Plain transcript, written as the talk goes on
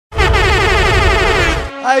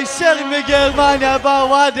הישר מגרמניה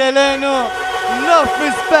באו עד אלינו. Enough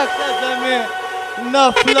respect לזמין,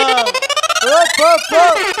 enough love.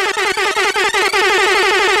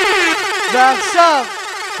 ועכשיו,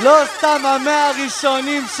 לא סתם 100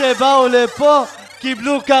 הראשונים שבאו לפה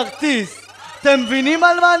קיבלו כרטיס. אתם מבינים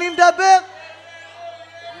על מה אני מדבר?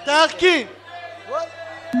 תרקי.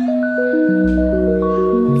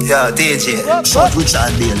 Yeah, DJ, short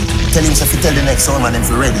Richard Bailey. Tell him to tell the next one man if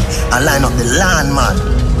you're ready. And line up the land man.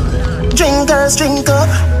 Drinkers, drink up.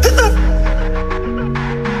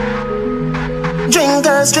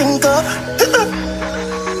 Drinkers, drink up.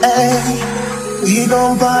 Hey, we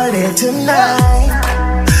gon' party tonight.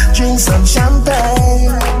 Drink some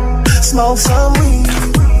champagne. Smoke some weed.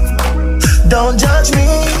 Don't judge me.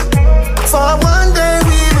 For one day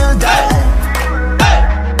we will die.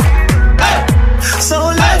 So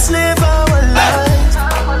let's live our lives.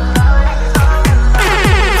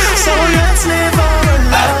 So let's live our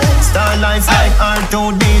lives. Star life like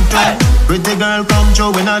R2D2. Pretty girl come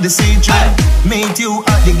through when I see you. Meet you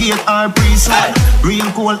at the gate or pre-suit. Real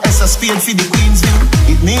cool as a spade for the Queen's view.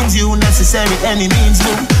 It means you necessary any means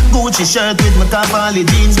move. Gucci shirt with my Cavalli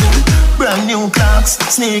jeans move. Brand new clocks,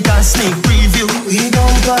 sneakers, sneak preview. We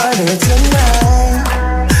gon' party tonight.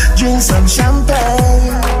 Drink some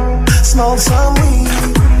champagne. Smoke some weed.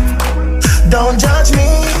 Don't judge me.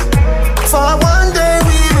 For one day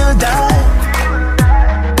we will die.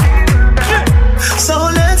 So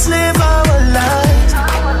let's live our lives.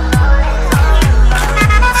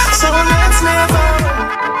 So let's live our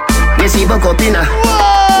lives. Messi Bocopina.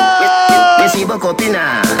 Messi Bocopina.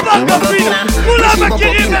 Messi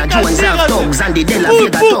Bocopina. Jones have dogs and the Tel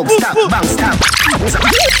Aviv dogs. Stop, bang, stop.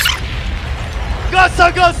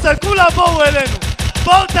 גוסה, כולה בואו אלינו.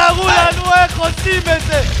 בואו תראו לנו איך עושים את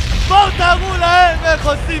זה. בואו תראו להם איך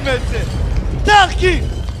עושים את זה. תרקי,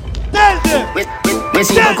 tell them.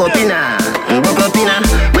 Messi Bocopina.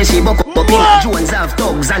 Messi Bocopina. Jones have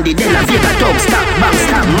dogs and the Tel Aviv dogs. Stop, bang,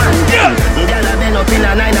 stop, man. Girl have been up in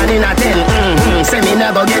a 9 and in a 10. Say me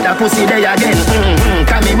never get a pussy day again.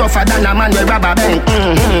 Can me rougher than a man with rubber band.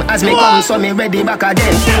 As me come so me ready back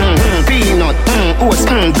again. Peanut, oats,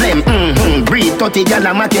 blem. Breed 30 gal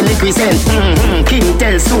a make liquid scent. Kim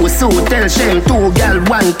tell Sue tell Shem. 2 gal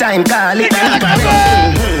one time call it an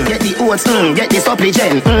accident. Get the oats, get the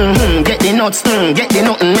supplement. Get the nuts, get the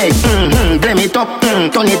nothing make. Blem it up,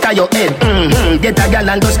 turn it to your head. Get a gal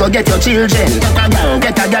and just go get your children.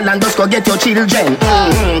 Get a gal and just go get your children.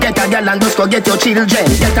 Get a gal and just go get your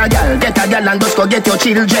children. Get a gal and just go get your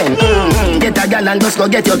children. Get a gal and just go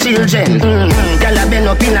get your children. Gal a been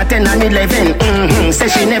up in a 10 and 11. Say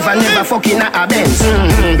she never fucking a Benz.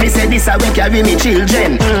 Me say this a way carry me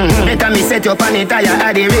children. Better me set your pan tire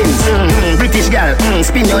at the rings. British gal,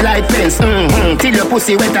 spin your light fence. Till your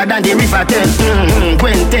pussy wetter than the river Thames.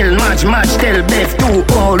 Gwen tell match tell Beth. 2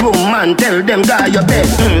 old woman tell them guy your bed.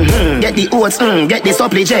 Get the oats, get the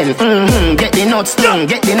supplement. Get the nuts,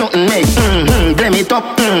 get the nothing make. Blem it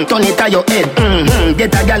up, turn it to your head.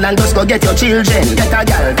 Get a gal and just go get your children. Get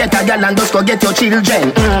a gal and just go get your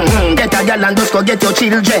children. Get a gal and just go get your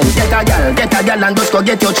children. Get a gal and just go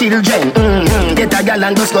get your children. Get a gal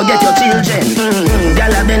and just go get your children.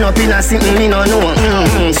 Gal a been up in a sitting me no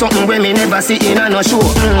know. Something where me never see in a no show.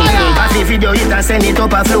 Pass the video it and send it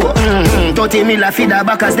up a flow. 30 mil a feed her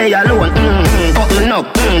back as they alone. Open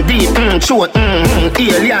up, deep, short.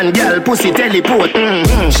 Alien gal pussy teleport.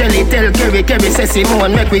 Shelly tell Kerry say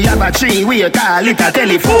Simone make we have a 3-way call it a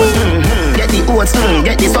telephone. Get the oats,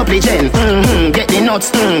 get the supplement. Get the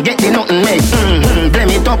nuts, get the nothing make.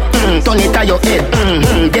 Blem it up, turn it to your head.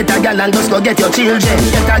 Get a gal and just go get your children.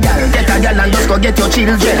 Get a gal and just go get your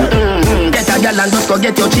children. Get a gal and just go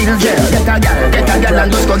get your children. Get a gal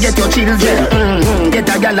and just go get your children. Get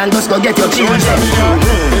a gal and just go get your children.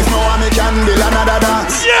 If no one me can build another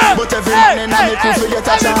dance, but every man in a me crew fi get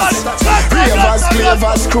a chance.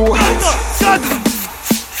 Flavors, crew hats.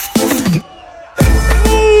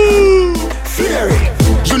 Flare it,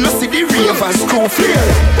 you know see the ravers crew flare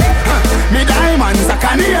it. Me diamonds a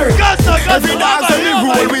canary. Every dance on me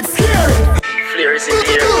roll with scary. Flare is in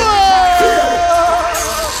here.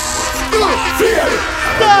 Flare it.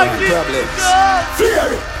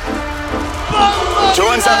 Flare it.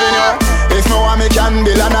 Jones Avenue. If no one me can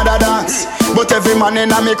build another dance, but every man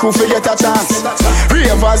in a me crew fi get a chance.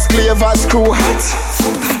 Ravers, flavors, crew hats.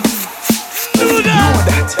 Know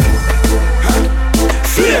that.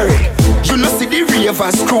 Flare it. You know see the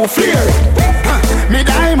ravers crew flare it. Me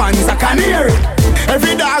diamonds a canary.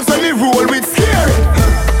 Every dance when me roll with scary.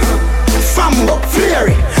 Fambo, flare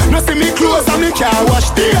it. No see me clothes and me car wash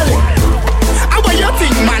daily. How about you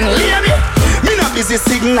think man lady? Me not busy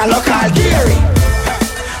signal local dairy.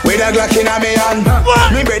 with a Glock in a me hand.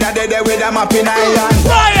 Me brother dead with a map in a hand.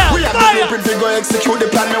 We have the blueprint to go execute the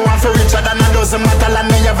plan. Me want for richer than a dozen metal and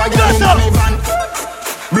me have a girl in my van.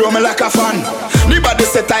 Blow me like a fan. The body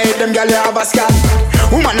set I hate them girl you have a scan.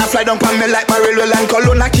 Woman a fly down pan me like my railway line.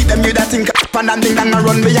 Cologne I keep them you that think pan and think and I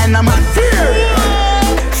run behind a man.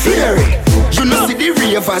 Fury, you know see the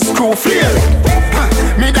ravers crew flare.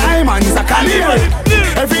 Me diamonds a canary.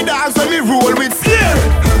 Every dance when me roll with scare.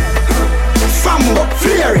 Fambo,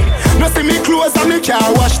 Fury, no see me clothes and me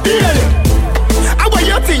car wash daily. How what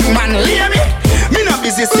you think man, leave me? Me no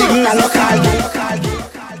busy singing a local game.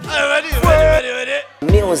 Ready.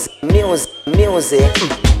 Music.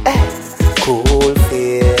 Cool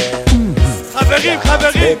feel. חברים,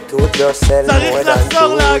 צריך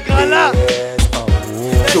לחזור להגרלה.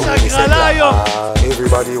 יש הגרלה היום.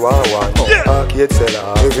 Everybody want one. Arcade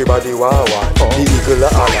seller. Everybody want one. The eagle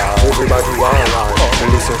Allah. Everybody want one.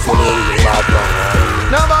 Listen to me, bad man.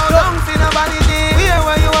 No bow down, see nobody there. Here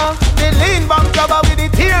where you are. The lean back cover with the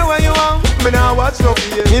tear where you are. Me nah watch no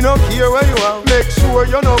fear. Me no care where you are. Make sure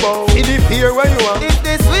you know bow. In the fear where you are. If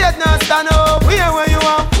this weight not stand up, here where you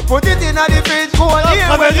are. Put it in the fridge. Go on here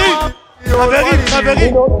where you are.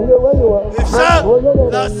 חברים, אפשר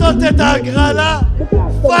לעשות את ההגרלה,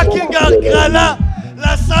 פאקינג הגרלה,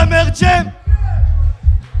 לסאמר ג'ם,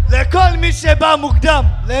 לכל מי שבא מוקדם,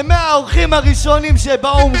 ל100 האורחים הראשונים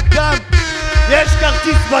שבאו מוקדם, יש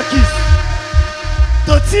כרטיס בכיס.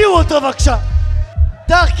 תוציאו אותו בבקשה.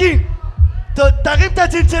 טרקין, תרים את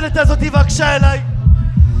הצנצנת הזאת בבקשה אליי.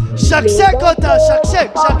 שקשק אותה,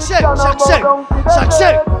 שקשק.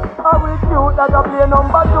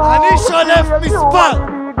 אני שולף מספר.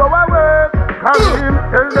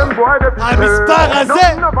 המספר הזה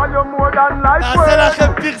נעשה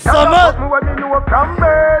לכם פרסומות.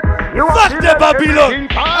 פאק בבילון.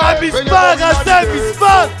 המספר הזה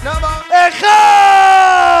מספר 1.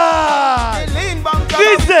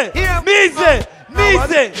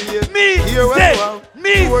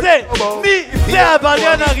 מי זה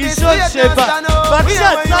הבליין הראשון שבא? בבקשה,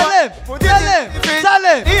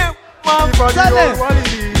 צלם.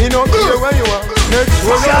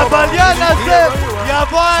 שהבליין הזה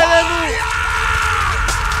יבוא אלינו.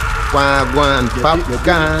 One, pop the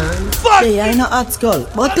gun. Hey, I know hot skull,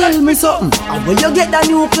 but tell me something. When you get the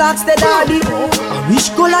new clocks, the daddy, which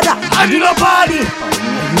color that? I do no party.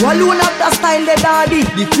 You alone have the style, the daddy.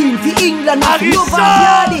 The queen for England, not no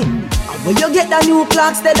party. When you get the new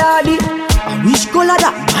clocks, the daddy, which color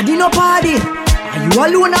that? I do no party. You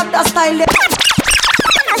alone have the style, the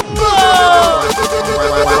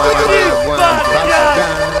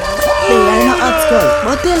Hey, I know hot skull,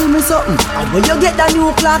 but tell me something. When you get the new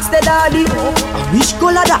clocks, the daddy, which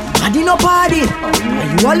color that? Body no party.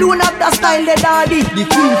 You alone have the style, the daddy. The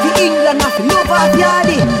queen for England, not no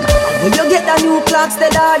party. When you get the new clocks, the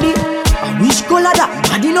daddy, which color that?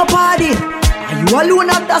 Body no party. You alone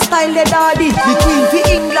have the style, the daddy. The queen for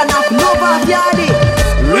England, not no party.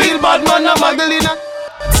 Real bad man, a Magdalena.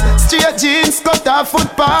 Straight jeans, cut off foot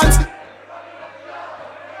pants.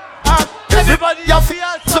 Everybody you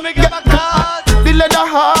feel, so me get my card. The leather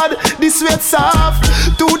hard, the sweat soft.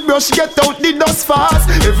 Toothbrush get out the dust fast.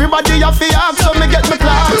 Everybody you feel, so me get my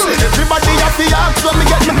clocks. Everybody you feel, so me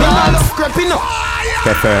get my clocks. Creeping up.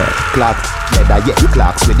 Pepper, clocks, leather, yeah,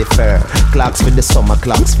 clocks with the fur. Clocks for the summer,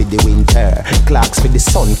 clocks for the winter. Clocks for the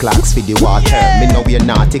sun, clocks for the water. Me know we're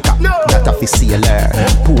nautica, that a fi sailor.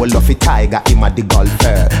 Pool of a tiger, him a the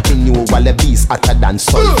golfer. Me knew wallabies hotter than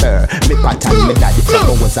sulfur. Me pattern, me daddy from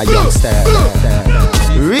I was a youngster.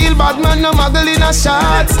 Real bad man, no muggle in a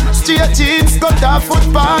shots. Straight jeans, cut off foot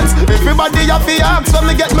pants. Everybody have the axe when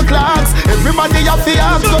me get my clocks. Everybody have the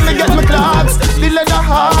axe when me get my clocks. The leather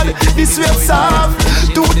hard, the sweat soft.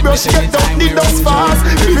 Toothbrush get out the dust fast.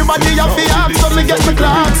 Everybody have the axe when me get my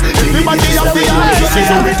clocks. Everybody have the axe.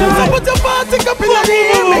 Put your party up in the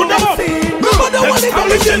room. Nobody want it,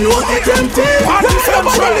 only you know it's empty.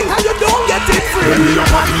 Nobody and you don't get it free. When we are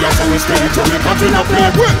party, we stay to make party not play.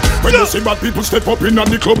 When you see bad people step up in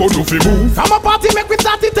the club, how do we move? From a party, make we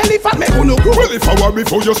start it, tell if I make uno go. Well, if I were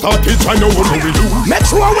before you start it, I know what we do. Make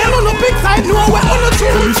sure we on the big side, know where on the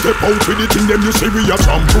truth. When we step out with it in them, you say we are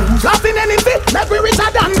shampoos. Nothing anything, make we richer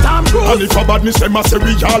than Tom Cruise. And if a badness, them a say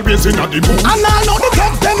we always in the mood. And I know the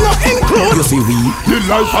clubs, them not include. You see we the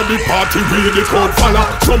life of the party, we the crowd follow.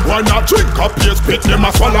 Some boy not drink up, yes, spit them a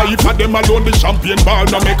swallow. If a them alone, the champagne bar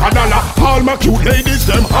no make a dollar. All my cute ladies,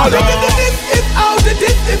 them holler. This is how the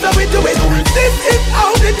this is how we do it. This is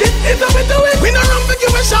how the this is how we do it. We no run for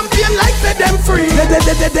give a champagne like say them free.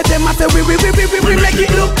 Them a say we make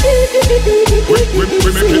it look. We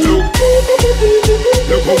make it look.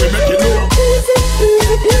 Look how we make it look.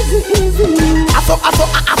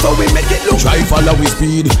 So we make it look. Try follow with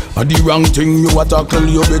speed, a the wrong thing you a tackle.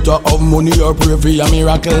 You better have money or pray for a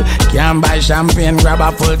miracle. Can't buy champagne, grab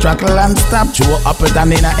a full truckle and stop. Show up it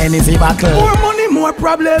and in a NEC buckle. More money, more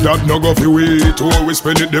problem. That no go fi wait. Oh, we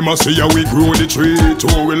spend it, them a say we grow the tree.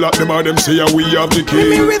 Oh, we lock them and them say we have the key.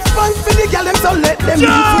 Me respond for the girl, them so let them be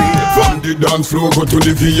free. From the dance floor go to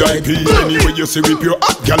the VIP. Anyway you see with your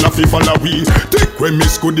hot gal a fi follow we. Take when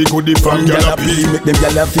miss goody from gal a pee. Make them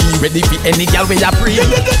gal a fee. Ready for any gal we a free.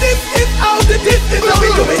 This is how we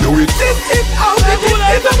do it. This is how we do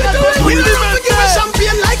it. We never give a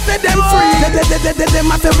champion like say them free. Them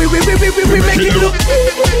matter we make it look.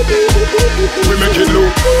 We make it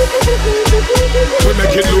look. We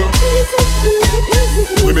make it look.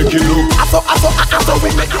 We make it look. So we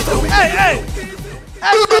make it look. Hey.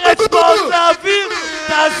 Est-ce que la ville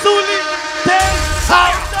t'a souli? 10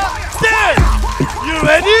 out of 10. You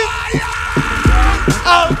ready?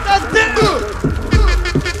 Out of 10.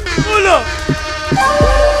 Pull up.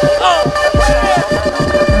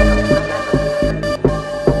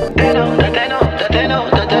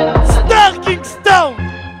 Star Kingston.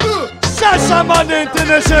 Shashamane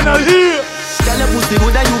International here. Girl, your pussy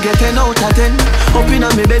good and you get 10 out of 10. Up in a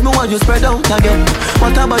me bed, me want you spread out again.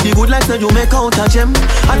 What about the good life that you make out a gem?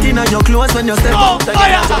 Hot in your clothes when you step out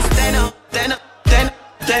again. Just 10 out, 10 out, 10 out,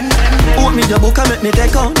 10. Put me the book and make me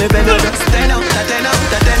take out me bed. Just 10 out, 10 out,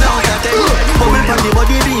 10 out, 10. Bubble from the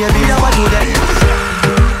body, baby, I want you then.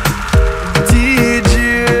 DJ.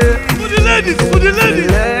 For the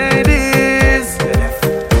ladies.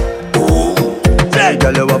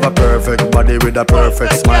 Girl, you have a perfect body with a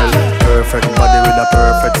perfect smile. Perfect body with a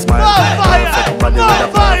perfect smile. Perfect body with a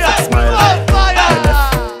perfect smile.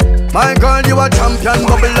 My girl, you a champion.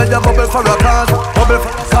 Bubble like a bubble for a cause. Bubble for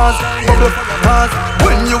a cause. Bubble for a cause.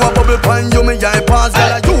 When you a bubble pan, you me eye pass.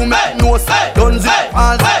 Girl, you make no guns it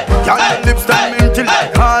pass. Girl, your lips turn me till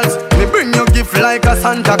it calls. Me bring you gift like a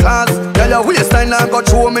Santa Claus. Girl, your waistline I got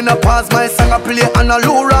throw me in a pass. My song I play on a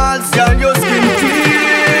low rolls. Girl, your skin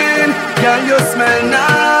clean. Girl, you smell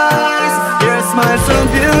nice. Your smile so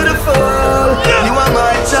beautiful. You are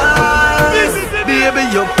my child. Baby,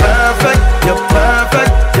 you're perfect. You're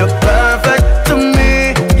perfect. You're perfect to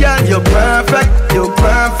me. Yeah, you're perfect. You're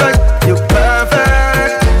perfect. You're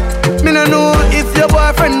perfect. Me no know if your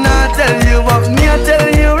boyfriend not tell you, but me I tell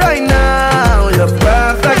you right now. You're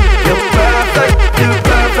perfect. You're perfect. You're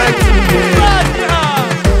perfect to me.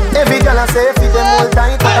 Every girl I say fit them all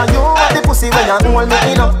tight, and you want the pussy when you hold me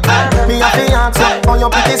in up. Me a fi ask you how you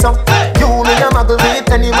pretty so. You me a muggle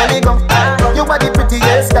with anywhere me go. You are the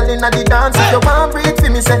prettiest girl inna the dance. If you want breathe for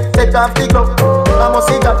me, say take off the glove. I must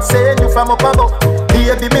see God say you from up above.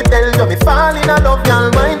 Baby me tell you me fall in love.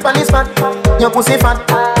 Girl wine pon the spot, your pussy fat,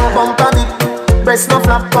 bump a bit, breast no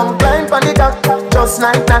flap, come climb pon the cock, just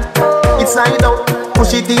like that. It's slide out,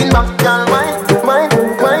 push it in back. Girl wine.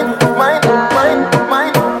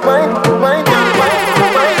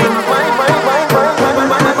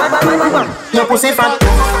 Your pussy fat.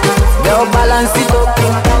 Girl, balance it up.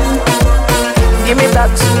 Give me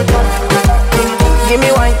that. Give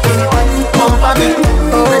me wine. Pump a bit.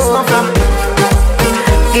 Press no flap.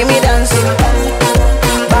 Give me dance.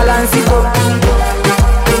 Balance it up.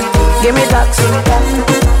 Give me that.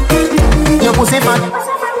 Your pussy fat.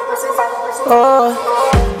 Oh,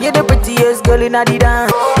 you're the prettiest girl in the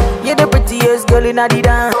dance. You're the prettiest girl in the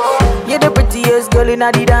dance. You're the prettiest girl in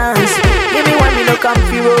the dance. Give me one, me no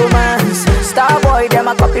comfy romance. Starboy, them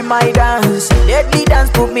a copy my dance. Deadly dance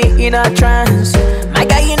put me in a trance. My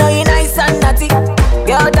guy, you know you nice and naughty.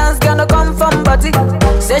 Girl dance gonna come from body.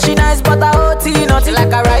 Say she nice but I OT naughty.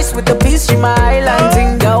 Like a rice with a piece, she my island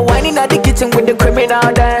thing. Girl wine in the kitchen with the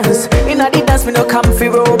criminal dance. In the dance, me no comfy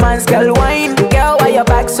romance. Girl wine, girl why your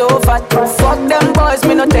back so fat? Fuck them boys,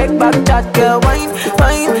 me no take back chat. Girl wine,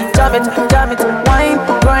 jam it, wine,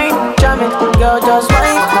 grind, jam it. Girl just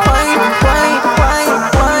wine.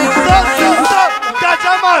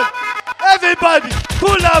 Everybody,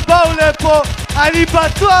 כולם באו לפה, אני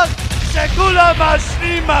בטוח שכולם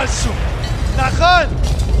משלים משהו, נכון?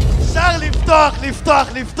 אפשר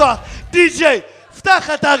לפתוח. די-ג'יי, פתח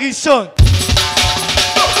את הראשון.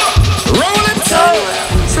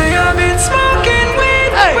 Say I've been smoking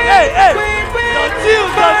weed. תוציאו,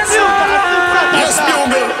 Yes,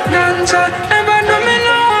 bugle. Ganja, never know me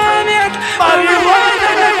no harm yet. Marijuana,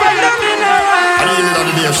 never know me no harm. I don't even know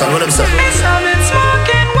the nation, what them say? Yes, I've been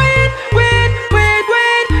smoking weed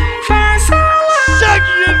for so long.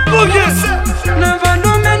 Shaggy and Boogie. Never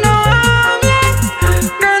know me no harm yet.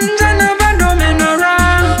 Ganja never know me no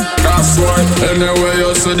wrong. That's why anyway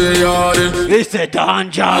you see the yardie, It's a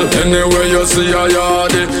danger. anyway you see a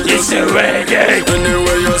yardie, It's a reggae.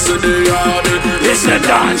 anyway you see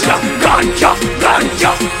ganja, ganja,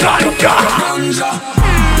 ganja, ganja, ganja.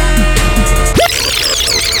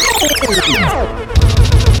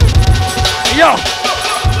 Yo,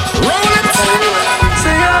 roll it.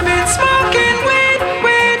 Say I've been smoking weed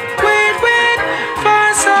for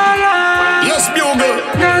so long. Yes, bugle.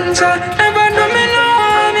 Ganja never do me no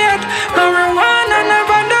harm yet. Marijuana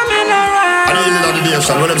never do me no wrong. I don't even know the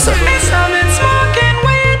nation, what them say? I've been smoking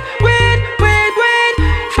weed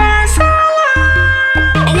for so long.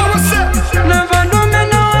 I wanna say. Never do me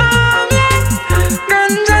no harm yet.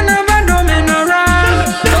 Ganja never do me no wrong.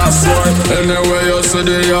 That's why anyway you see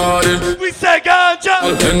the yardie. we say ganja.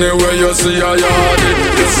 Anyway you see a yardie.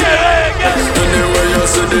 We say reggae. Anyway you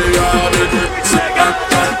see the yardie. We say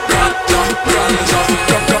ganja. Ganja,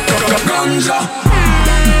 ganja, ganja.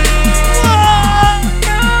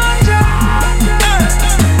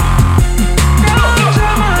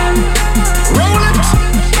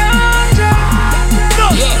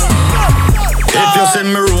 If you see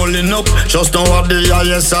me rolling up, just know what the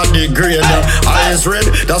highest of the grade. Eyes red,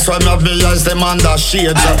 that's why my eyes them under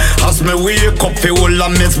shades. As me wake up, feel all I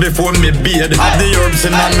miss before me bathe. Have the herbs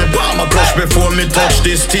in my palm, I brush before me touch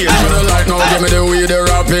the stage. Give me the light now, give me the weed, the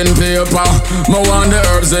wrapping paper. Me want the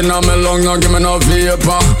herbs in my lung, now give me no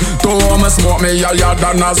vapor. To me smoke me higher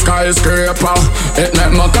than a skyscraper. It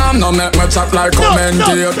make me calm, now make me chat like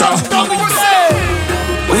commentator.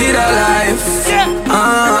 Weed alive.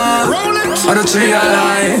 For the tree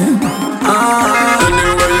alive.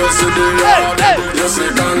 Anyway you see the yardie, you see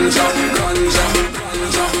ganja, ganja,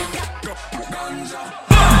 ganja, ganja.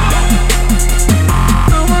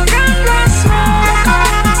 I'm a ganja smoker.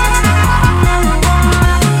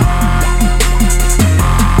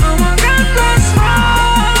 I'm a ganja smoker.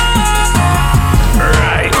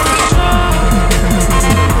 Right.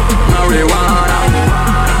 Marijuana.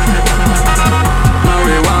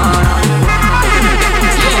 Marijuana.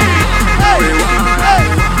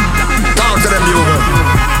 Talk to them, you.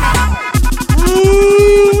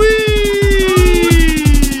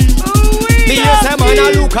 Me you say man a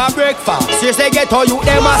look a breakfast. You say get all you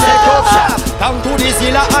them a set up shop. Come to the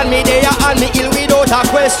zilla and me there and me ill without a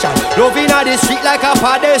question. Loving a the street like a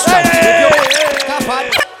pedestrian. If you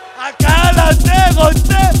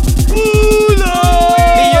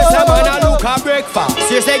me you say man a look a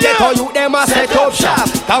breakfast. You say get all you them a set up shop.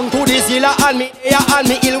 Come to the zilla and me there and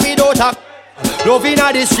me ill without a loving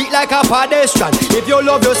a the street like a pedestrian. If you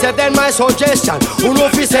love yourself, then my suggestion, who know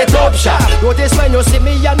fi set up shop. Notice when you see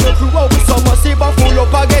me and me crew out with some massive and full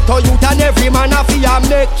up a ghetto youth and every man a fi a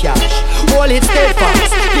make cash. Hold it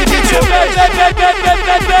steadfast, give it your best.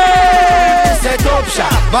 Set up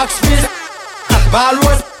shop, box fizz,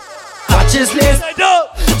 Balwas, patches list.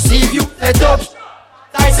 See if you set up.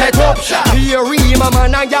 I set up shop. Here my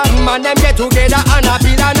man and young man them get together and a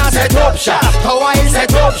bill and a set up shop. Hawaii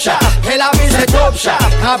set up shop. Tel Aviv set up shop.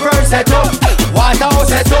 Cavern set up. Waterhouse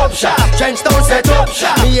set up shop. Trenchtown set up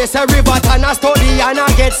shop. Me is a riverton a study and a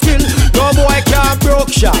get still. No boy can't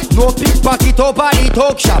broke shop. No pickpocket over the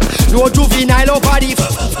talk shop. No juvenile over the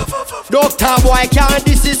doctor boy can't.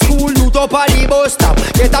 This is school loot over the bus stop.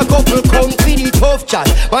 Get a couple come for the tough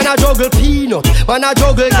chat. Man a juggle peanut. Man a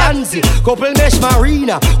juggle Ganzi. Couple mesh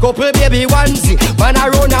marina. Couple baby onesie. Man a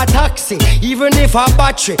run a taxi. Even if a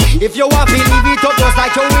battery. If you want to leave it up just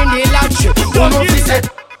like you win the lottery. Who know fi set?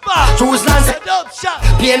 Choose land set.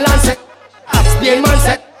 Pain land set. Spain man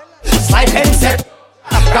set. Slide pen set.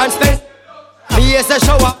 Grand spend. Me is a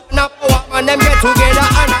shower. Now power man them get together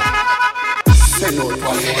and There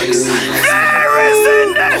is in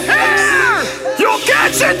the air. You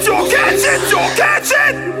catch it, you catch it, you catch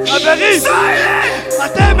it. Silent.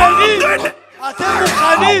 אתם מרים, אתם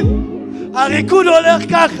מוכנים, הריקוד הולך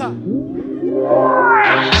ככה.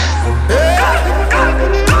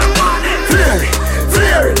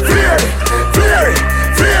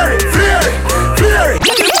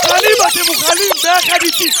 אתם מוכנים ביחד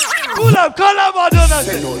איתי, כולם, כל המועדון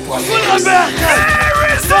הזה, כולם ביחד.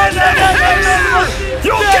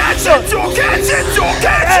 You catch it, you catch it, you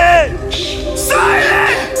catch it.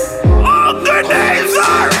 Silent. All the names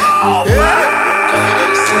are over.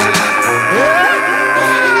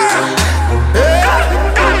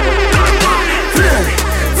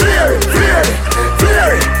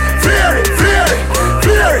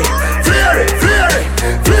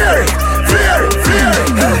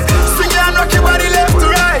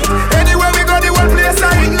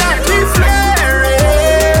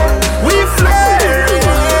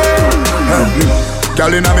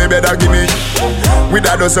 Girl inna me bed a give me with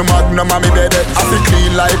a dozen magnum on me bed. I feel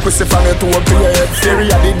clean like pussy from your toe to your head. Theory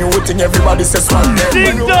a the new thing everybody says swag dead.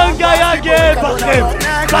 Ding dong guy again, Bakem,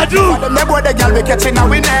 Badu. Them boy the girl we catching a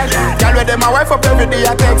we neck. Girl we where them my wife up every day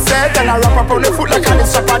I take set. And I wrap up on the foot like I need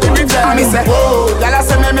shop at the big time. Me say, whoa, y'all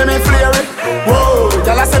say me flare it. Whoa,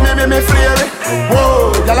 y'all say me flare it.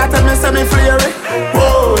 Whoa, y'all tell me say me flare it.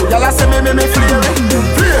 Whoa, y'all say me flare it.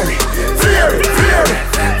 Flare it, flare it,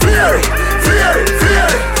 flare it, flare it, flare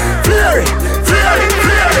it, flare it, flare it, flare it,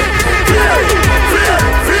 flare it, flare it, flare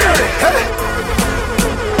it, flare it.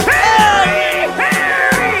 Hey,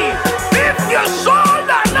 hey, if your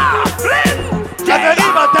shoulder not flint,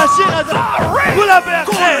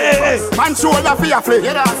 man shoulder for your flick.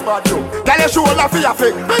 Yeah, that's bad you. Girl your shoulder for your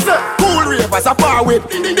flick. Cool ravers a far with.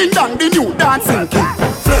 Ding ding dong the new dancing king.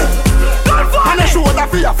 Man your shoulder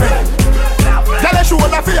for your flick. Girl your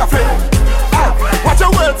shoulder for your flick. Watch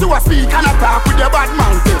your words to a speak and a talk with your bad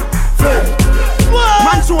man thing.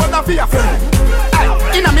 Man shoulder for your flick.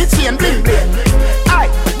 Inna me chain bling bling.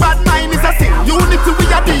 Bad mind is a sin. Unity we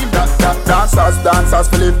a deal. Dancers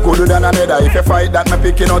feel live gooder than another. If you fight that, me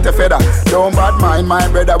picking out a feather. Don't bad mind my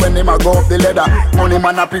brother when him a go up the ladder. Money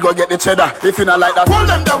man happy go get the cheddar. If you not like that, hold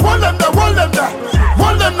them there, hold them there, hold them there.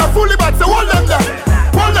 Hold them there, fully back, so hold them there.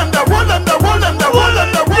 Hold them there, hold them there, hold them there, hold them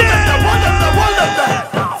there, hold them there, hold them there, hold them there.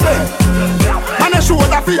 Man a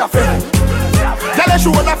shoulder for your friend. Tell a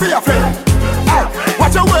shoulder for your friend.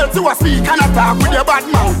 Watch your words to a speak and a talk with your bad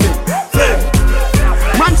mouth.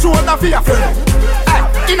 Man shoulder for your friend.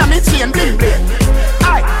 Inna me chain bling bling.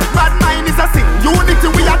 Bad mind is a sin. Unity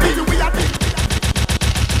we a deal, we a deal.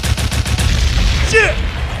 Shit,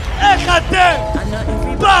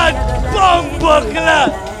 bad bomb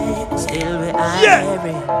class. Still we yeah.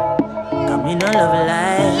 Come in all of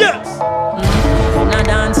life. Yes. In a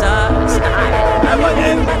dancer style.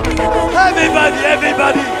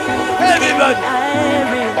 Everybody.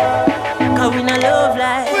 Come in a love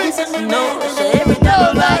life. No, so every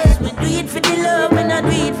time life. We do it for the love, we not do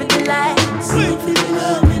it for the lights. Do it for the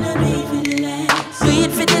love, we not do it for the lights. Do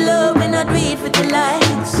it for the love, we not do it for the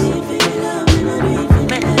lights. Do it for the love, we not do it for the lights.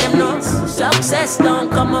 Make them know success don't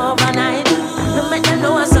come overnight. No make them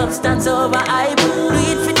know a substance over hype. Do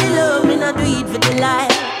it for the love, we not do it for the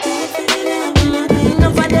lights.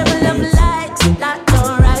 Enough of them love lights, that's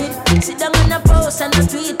alright. Sit down on a post and a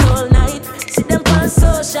tweet all night. See them on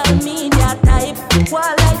social media type.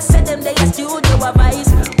 While like said them they a studio advice.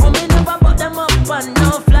 Oh me never put them up on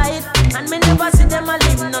no flight. And me never see them a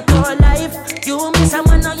live no tour life. You miss a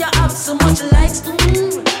man now you have so much likes.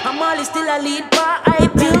 I'm always still a lead by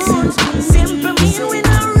iTunes. Simple mean we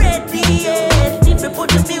not ready yet. If we put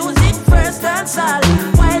the music first, that's all.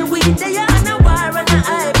 While we there on a war and a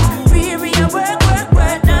hype.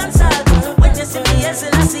 Work, dance all. When you see me, yes,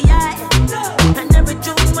 I see I. And every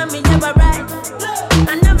tune when me never write.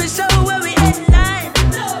 And every show where we headline.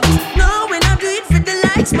 No, we not do it for the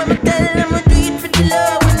likes, but me tell them we do it for the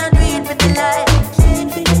love. We not do it for the likes.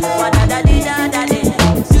 Wa-da-da-dee-da-da-dee.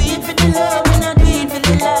 Do it for the love, we not do it for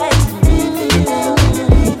the likes.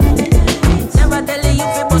 Never tell you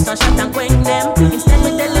if you bust a shot and quench them. Instead we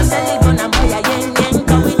tell them sell it gun and buy a yen.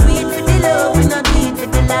 Cause we do it for the love, we not do it for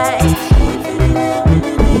the likes.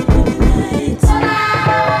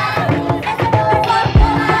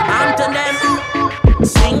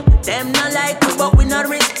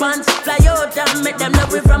 Fly out and make them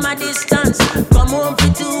love we from a distance. Come home for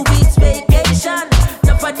 2 weeks vacation.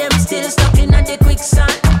 Enough of them still stuck in the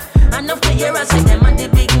quicksand. Enough to hear us say them are the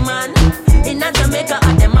big man. In a Jamaica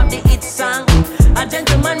and them have the hit song. A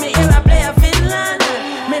gentleman me hear a play a Finland.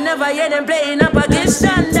 Me never hear them playing up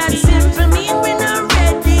Pakistan. That simple mean we not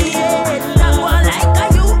ready yet. That one like a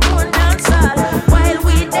you own dance all. While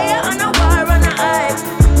we there on a war on a hype.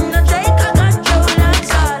 No take a control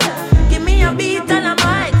dance all. Give me a beat and a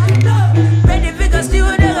mic. Ready figure still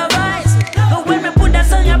the advice. But when me put that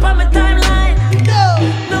song up on my timeline.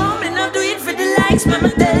 No, me not do it for the likes. But me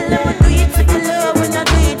tell them we do it for the love. We not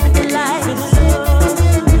do it for the likes.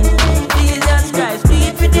 Jesus Christ, do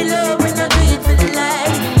it for the love. We not do it for the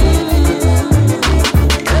likes.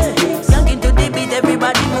 Young into the beat,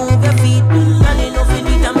 everybody move your feet. Girl, you know fi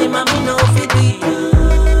do it and me mommy know fi do it.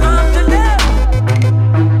 After that,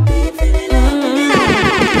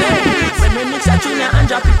 when me mix a tune and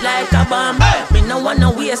drop it like a bomb. Me no wanna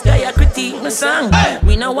waste guy critique my song.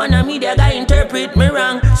 Me no wanna media guy interpret me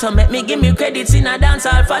wrong. So make me give me credits in a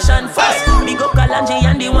dancehall fashion fast. Big up Kalanji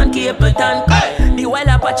and the one Capleton. The Wild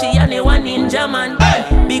Apache and the one Ninja Man.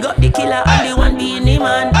 Big up the Killer and the one Beanie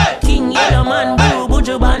Man. King Yellow Man, Boo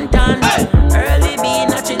Buju Bantan. Early B,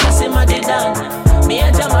 naturally see my Dan. Me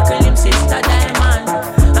and Jamaica, him sister Diamond.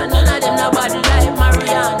 And none of them no bad like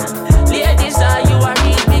Marianne. Ladies, you are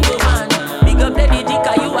real big man. Big up Lady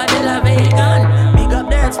Dika, you are the La Vegan. Big up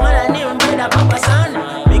Dirts, man, and even brother Papa San.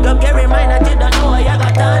 Big up Gary Mine, I didn't know I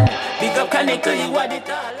got done. Big up Kaneko, you are the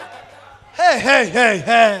tall.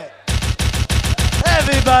 Hey.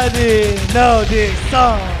 Everybody know this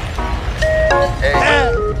song.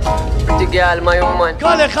 pretty girl, my woman.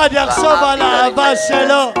 כל אחד יחשוב על האהבה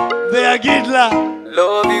שלו ויגיד לה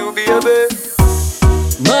Love you, baby.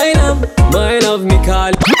 My love,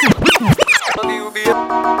 Mikal. Love you, baby.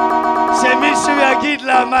 שמישהו יגיד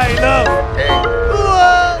לה my love. Hey,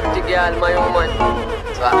 pretty girl, my woman.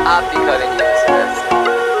 So I'm happy calling you this.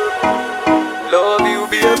 Love you,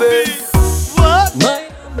 baby. What?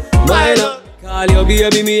 My love. Call your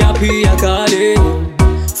baby, me happy, I call it.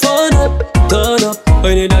 Phone up, turn up. I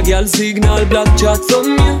need a girl signal, black chat from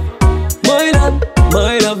you.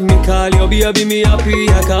 My love, me call your baby, me happy,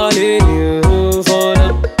 I call it. Phone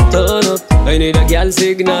up, turn up. I need a girl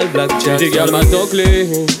signal, black chat. The girl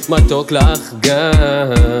מתוק לך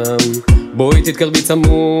גם. בואי תתקרבי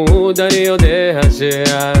צמוד, אני יודע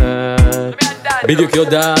שאת בדיוק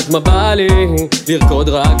יודעת מה בא לי, לרקוד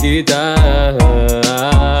רק איתך.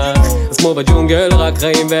 אז כמו בג'ונגל רק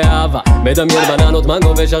חיים ואהבה, מדמיין בננות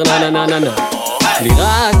מנגו ושרנננננה. לי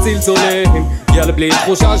רק צלצולים, יאללה בלי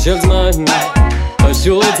תחושה של זמן,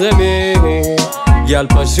 פשוט זרמי, יאללה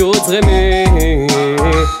פשוט זרמי,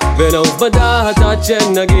 ונעוף בדעת עד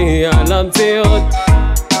שנגיע למציאות.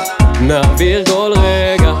 נעביר כל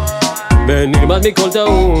רגע ונלמד מכל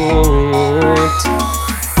טעות.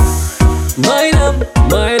 My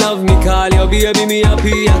love, me call your baby, me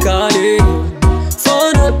happy, I call it.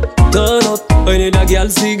 Phone up, turn up. I need a girl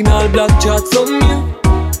signal, black chat from you.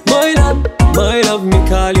 My love, me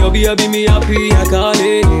call your baby, me happy, I call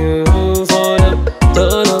it. Phone up,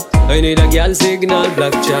 turn up. I need a girl signal,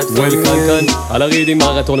 black chat from you. כאן, על הרידים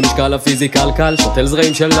מרתון למשקל הפיזיקל קל, שותל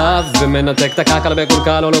זרעים של לב ומנתק את הקקל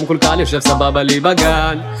בקולקל או לא מקולקל, יושב סבבה לי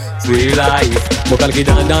בגן. צלילי לייף, כמו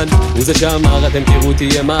קלקידנדן, הוא זה שאמר אתם תראו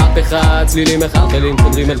תהיה מהפכה, צלילים מחלחלים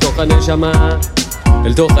חודרים אל תוך הנשמה,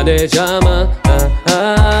 אל תוך הנשמה.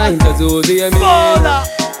 אם תזוזי ימינה,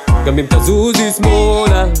 גם אם תזוזי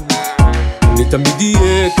שמאלה, אני תמיד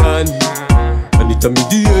אהיה כאן, אני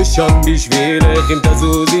תמיד אהיה שם בשבילך. אם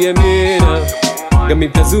תזוזי ימינה, גם אם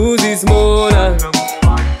תזוזי שמאלה,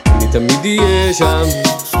 אני תמיד אהיה שם,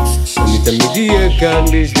 אני תמיד אהיה כאן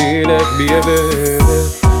בשבילך,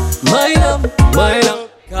 ביבך. My love,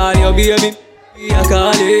 call your baby, I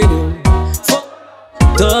call it.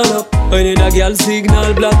 Turn up, I need a girl signal,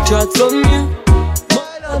 black chat from you.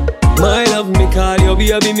 My love, me call your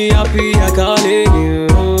baby, me happy, I call it.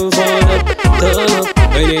 Turn up,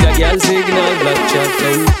 I need a girl signal, black chat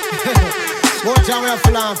from you. More time we have to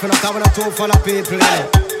learn, because we're not too full of people,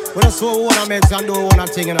 we don't so wanna mix and do one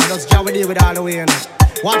thing, just jam with it with all the way,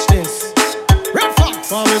 Watch this. Red Fox!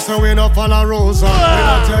 For me say we no follow rules, we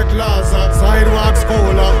don't take laws, sidewalks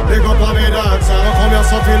cola, big up on me dance, no come here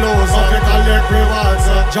so fi lose, fi collect rewards,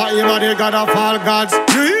 Jah him a the god of all gods,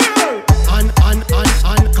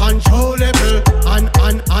 uncontrollable,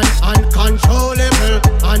 uncontrollable,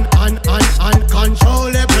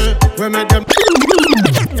 uncontrollable, we make them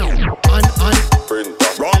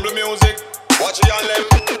Rumble music, watch it on them,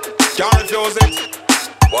 can't refuse it,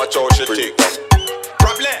 watch how she tick.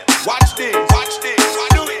 Problem, watch this,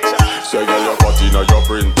 do it. Say girl your body now your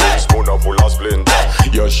print, spoon full of splinter.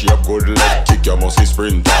 Your shape good leg kick, you must be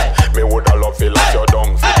sprinter. Me woulda love feel like you're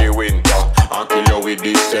down for the winter, and kill you with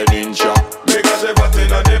this 10-incher. Because you fat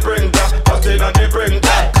inna the printer, fat inna the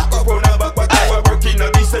printer. Cock up on the back, but you a work inna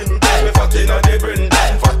the center. Me fat inna the printer,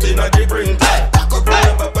 fat inna the printer. Cock up on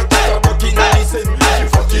the back, but you a work inna the center. Me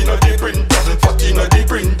fat inna the printer, fat inna the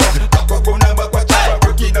printer. Cock up on the back, but you a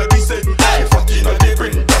work inna the center. Me fat inna the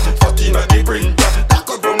printer, fat inna the printer. Cock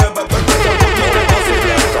up on the back, but you a work inna the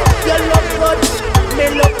center. You look good, me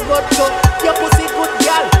look good too. Your pussy good,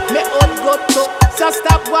 girl, me own good too. So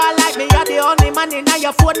stop while like me, you're the only man in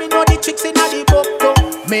your phone. Me know the chicks in the book too.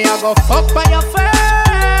 Me I go fuck by your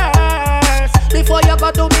first before you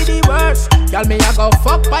go to me the worst. Girl, me I go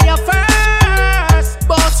fuck by your first.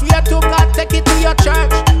 Boss, we are to God, take it to your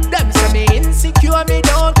church. Them say me insecure, me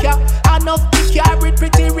don't care. Enough to carry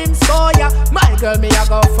pretty rims for ya. My girl, me I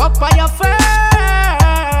go fuck by your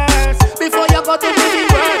first before you go to me the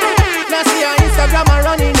worst. Now see your Instagram a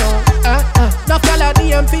running now. Now follow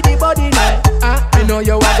DM for the body now. I know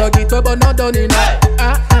you want to get up but not done enough.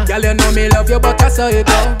 Girl, you know me love you but I saw it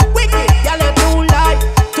go. Wicked, girl, you too lie,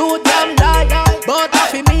 too damn lie. But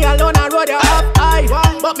for me alone I rode you up high.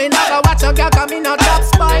 But me never watch a girl cause me not top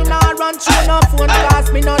spy. Nah run through no phone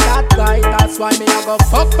cause me not that guy. That's why me I go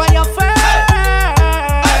fuck by your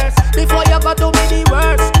first before you go to me the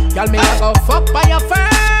worst. Girl, me I go fuck by your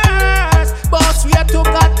first. Boss, we are to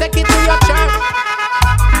God, take it to your church.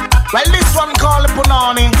 Well, this one called the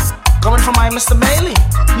Punani, coming from my Mr. Bailey.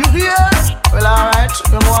 You hear? Well, alright,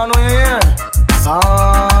 you know what we hear.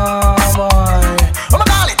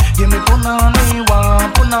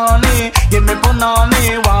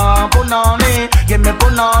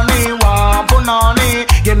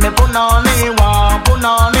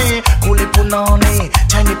 punani,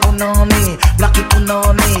 Chinese punani, blacky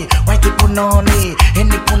punani, whitey punani,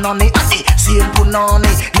 any punani, ati, same punani.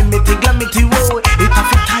 Limity glamity woe, it a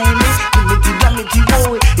fi time me. Limity glamity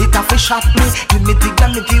woe, it a fi shot me. Limity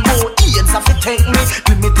glamity woe, AIDS a fi take me.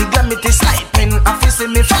 Limity glamity slide me, a fi see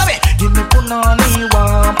me. Follow me. Give me punani,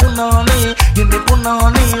 one punani. Give me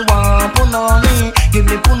punani, one punani. Give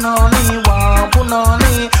me punani, one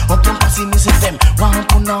punani. Up don't pass me say them, one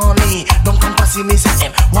punani. Don't come pass me say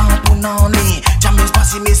them, one punani. Jammers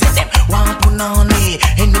pass me say them, one punani.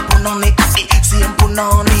 Any punani, ati, same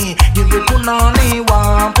punani. Give me punani,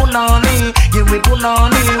 one punani. Give me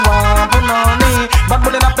punani, one punani. Bad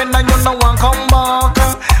bullet up and you know one come back.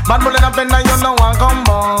 Bad bullet up and you know one come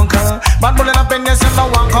back. Bad bullet up and you know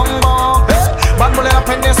one come back. Bad bullet up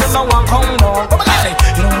and you know one come back.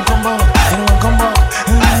 You don't want come back. You don't want come back.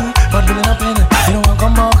 Bad bullet up and you don't want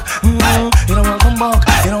come back. You don't want come back.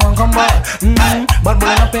 You don't want come back. Bad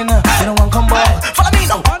bullet up and you don't want come back. Follow me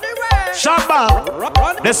now.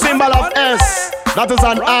 Shabba, the symbol of S, that is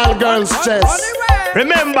on all girls' chest.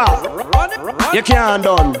 Remember, you can't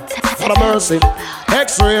done for the mercy.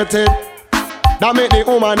 X-rated, that make the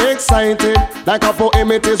woman excited. Like a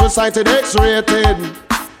poem it is recited, X-rated.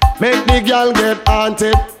 Make the girl get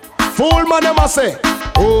haunted. Fool man them a say,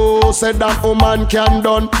 oh, said that woman can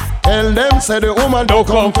done. Tell them say the woman don't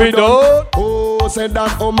come for done. Oh, said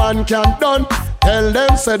that woman can done. Tell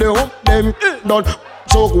them say the woman them done.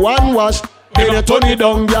 Took one wash, then you turn it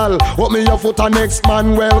down, girl. Put me your foot and next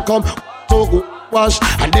man welcome. Took wash,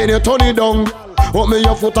 and then you turn it down. Put me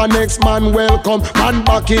your foot and next man welcome. Man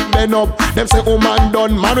back it bend up. Them say woman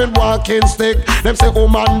done. Man with walking stick. Them say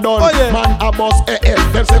woman done. Oh, yeah. Man a boss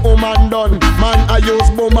Them say woman done. Man a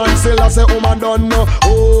use woman still I say woman done. No.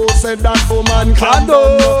 Oh, said that woman can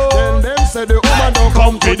done. No. Then them say the woman don't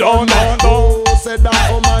come to done. Oh, said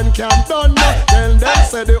that woman can done. No. Then them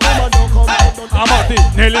say the woman don't come to done. Amati,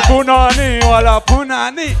 Nili punani, wala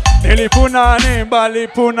punani. Nili punani, bali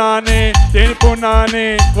punani. Nili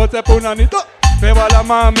punani, vote punani to. Beba la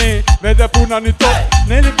mami, vede punani top.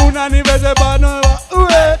 Nili punani, vede banova.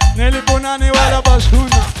 Uye, Nili punani, wala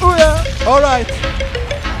bashuna. Uye, alright.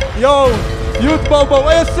 Yo, youth bobo,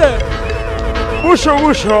 what you say? Busha,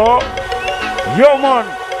 busha. Yo man,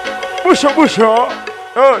 busha, busha.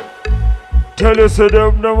 Hey, tell you say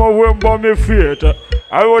them a win by me feet.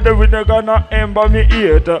 I would have been gonna aim by me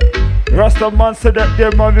eat. Rasta man said that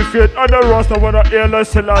them on me feet. And the Rasta wanna hear like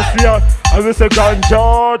Celestia. I will say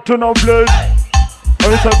ganja to no blaze. I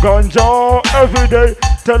will say ganja every day.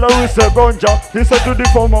 Tell her we say ganja. Listen to the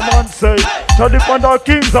former man say. Tell the Panda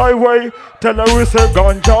King's highway. Tell her we say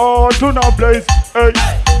ganja to no blaze. Hey,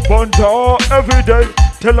 ganja every day.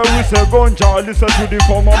 Tell her we say ganja. Listen to the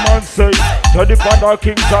former man say. Tell the Panda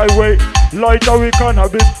King's highway. Light a we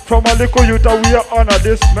cannabis. From a little youth we are honor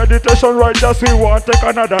this. Meditation right just we want take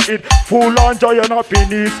another hit. Full on joy and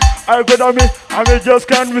happiness. I go to me and me just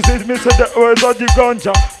can't resist. Me say the words of the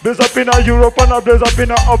ganja. Blaze up in a Europe and a blaze up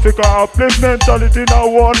in a Africa. A place mentality now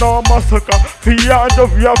war no massacre. Fear and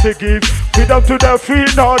of we have to give. Freedom to the free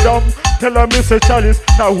now them. Tell her me say chalice.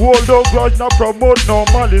 Now hold no grudge, now promote no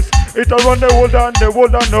malice. It a run the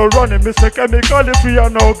world and no running. Me say chemically free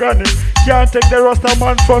and organic. Can't take the Rasta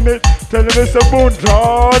man from it. Tell me say boon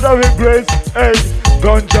draw with grace. Hey,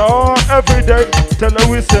 ganja every day. Tell her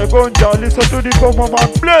we say ganja. Listen to the former man.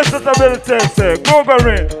 Bless the ability. Say go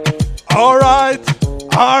in. Alright.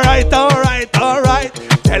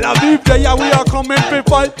 Tel Aviv, there we are coming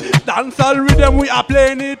people. Dancehall rhythm, we are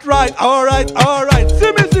playing it right. Alright.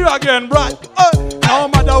 See me see you again, right? No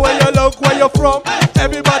matter where you look, where you're from.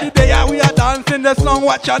 Everybody there, we are dancing the song.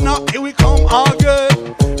 Watch out now, here we come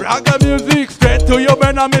again. Ragga music, straight to your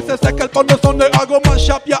man. I miss a second on the Sunday, I go mash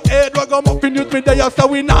up your head. I go muffin youth me there, so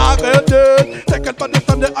we not get dead. Second on the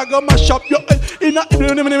Sunday, I go mash up your head. In a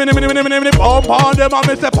pump on them, I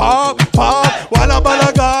miss a pop, walla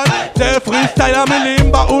balagan. They freestyle, I'm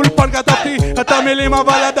in limba, ulpan, kata mi lima,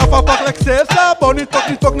 vala da fa pak l'excesa. Bonit,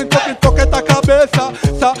 pocket, a cabeza.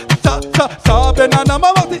 Sa, benana,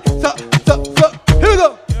 mamati, sa. Here we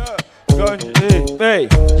go. Hey,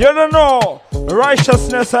 you don't know.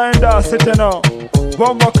 Righteousness and that sitting now.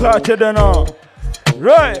 Bomba clotted now.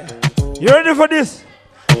 Right. You ready for this?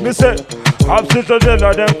 Me say, I'm sitting there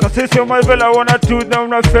them. Cause it's your my bella wanna two them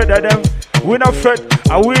not fed at them. We not fed,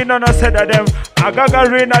 and we not said at them. I got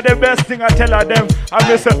the best thing I tell at them. I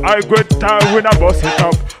me say, I good time, we not bust it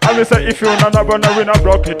up. I me say, if you not gonna, we not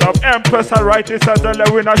block it up. Empress and right is a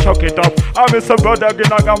dollar, we not shock it up. I me say, brother,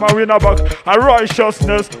 gonna gamma, we not back. A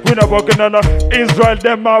righteousness, we not bucking on Israel,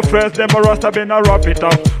 them my friends, them a rasta, we not wrap it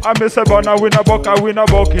up. I me say, Bona, we not buck, we not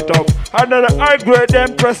buck it up. And then I grade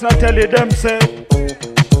them, press not tell it them say.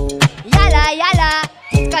 Yalla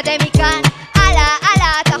תתקדם מכאן. הלאה,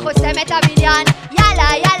 הלאה, אתה חוסם את הבניין. יאללה,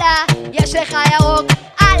 יאללה, יש לך ירוק.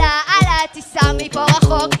 הלאה, הלאה, תיסע מפה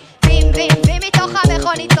רחוק. בים, בים, בים מתוך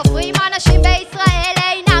המכונית סופרים. אנשים בישראל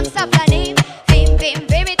אינם סבלנים. בים, בים,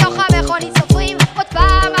 בים מתוך המכונית סופרים. עוד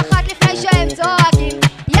פעם אחת לפני שהם צועקים.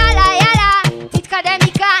 יאללה, יאללה, תתקדם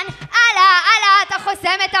מכאן. הלאה, הלאה, אתה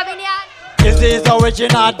חוסם את הבניין. This is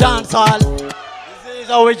original dancehall. This is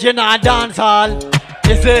original dancehall.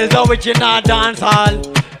 This is original dancehall.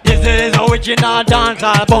 This is original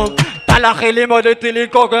dancehall. Boom. תלכי ללמוד איתי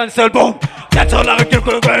לקוגנסל בום. יצר לרגיל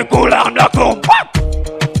כולם לקום.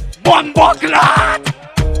 בומבוק לאט.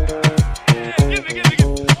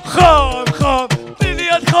 חום, חום, תני לי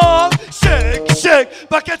יד חום. שק, שק,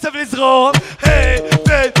 בקצב לזרום. היי,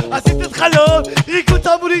 בן, עשיתי את חלום. ריקוד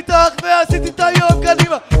תמול איתך ועשיתי את היום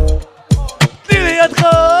קדימה. תני לי ידך,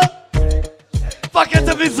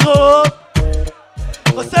 בקצב לזרום.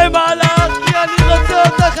 עושה מהלך כי אני רוצה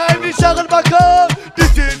אותך, אם נשאר על מקום.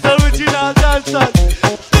 This is original dancehall.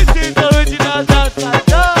 This is original dancehall.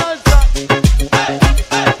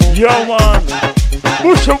 Yo man,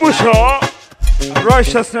 Busha Busha,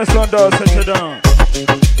 righteousness on those set you down.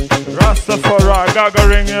 Rastafari,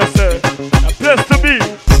 gathering yourself, a place to be.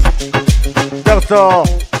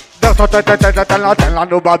 תן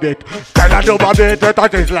לנו בבית,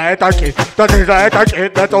 תתיזלה את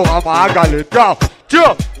הקית בתוך המעגלית.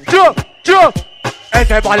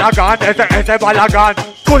 איזה בלגן, איזה בלגן,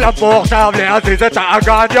 כולם פה עכשיו להזיז את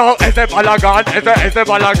האגן. יו, איזה בלגן, איזה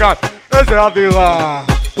בלגן, איזה אווירה.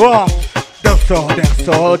 דרסו,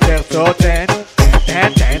 תן,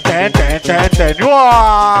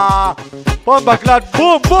 בום בקלט,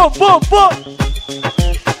 בום.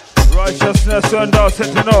 Righteousness and us,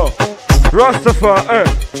 you know. Rastafari,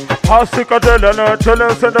 how sick of them, and tell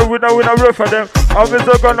them, send the winner, real for them. I'm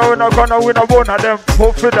the gonna win a one of them.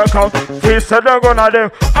 Hope for the count, face said they're gonna them.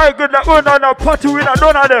 I get that one on a party, win a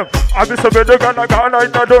done of them. I'm the better gonna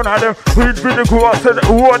in a done of them. We'd be the cool, I said,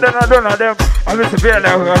 who are then a done of them. I'm the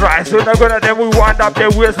better rise, when they're gonna them, we wind up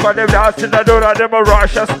their waist for them, that's in a done of them. A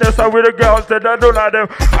righteousness, and with the girls, said a done of them.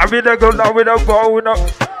 I'm the gonna with a bow, with a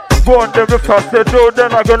born them the first they do,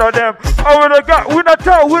 then I gonna them. I woulda got winner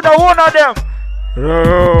two, winner one of them.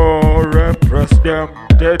 Oh, repress them.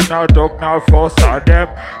 They not up, not force on them.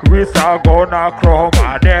 We start gonna chrome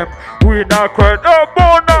on them. We not cry no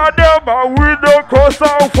bone on them, and we don't cross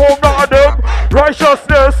out from on them.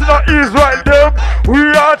 Righteousness not Israel them. We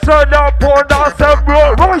are trying to pour ourselves, bro.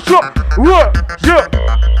 Righteous, yeah.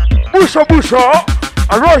 Busha.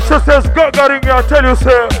 And righteousness gathering, I tell you,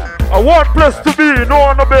 sir. A one place to be, no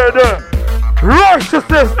one to be there.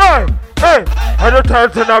 Righteousness, hey, I don't tell you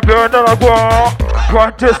to be and I go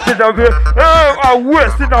and test it a bit. Hey, I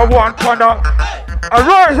waste in a one corner. And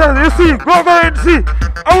righteousness, you see, go and see.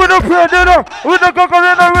 I will not play dinner, we not go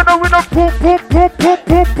and we not poop.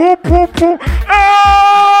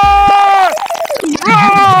 Hey!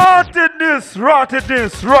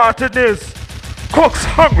 Rottenness. Cook's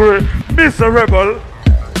hungry, miserable.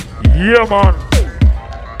 Yeah, man.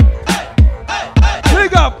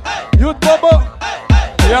 Big up, Youth Bobo.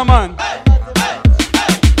 Yeah, man.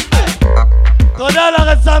 תודה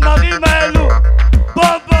לרצמרים האלו.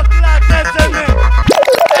 בומבו קלאט, נצמא.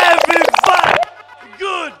 Everybody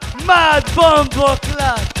good, mad בומבו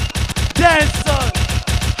קלאט. דנסון,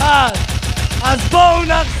 hard. אז בואו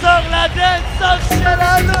נחזור לדנסון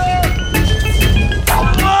שלנו.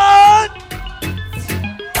 What?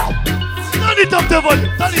 Turn it up the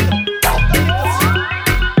volume, turn it up.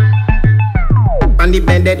 On the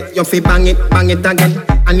bed, you fi bang it again.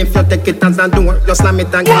 And if you take it as a door, you slam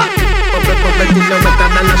it again. Bubble till you wetter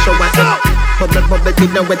than a shower head. Bubble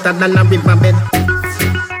till you wetter than a river bed.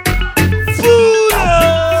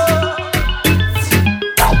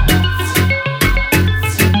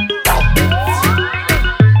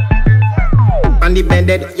 On the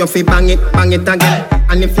bed, you fi bang it again.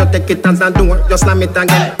 And if you take it as a door, you slam it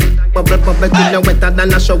again. Bubble till you wetter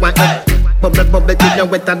than a shower head. Bubble till you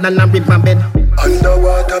wetter than a river bed.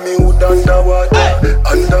 Underwater, me hood underwater.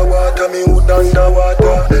 Underwater, me hood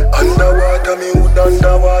underwater. Underwater, me hood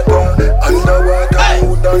underwater. Underwater, me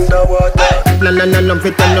hood underwater. No, love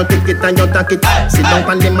it and you take it and you take it. Sit down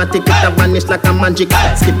on the matic, it a vanish like a magic.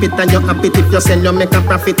 Skip it and you happy if you sell, you make a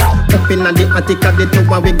profit. Up in the attic, at the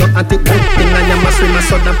tower we go at it. Thing I am a swimmer,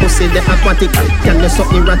 so the pussy the aquatic. Can you so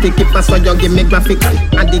erratic, if I so you give me graphic.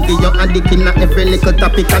 Addict you addict in every little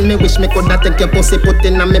topic. And me wish me coulda take your pussy, put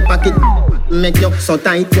in a me pocket. Make you so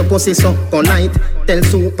tight, your pussy so polite. Tell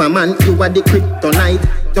Superman you are the kryptonite.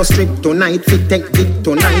 Your strip tonight, fit take dick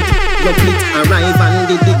tonight. Your fleet arrive and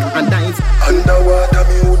the dick and dive. Underwater,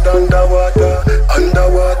 me hood underwater.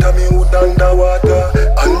 Underwater, me hood underwater.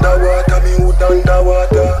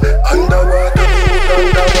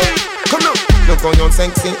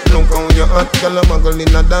 sexy. Look how you hot, girl, a muggle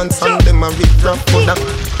in a dance and them a rip rap for that.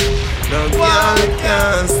 No girl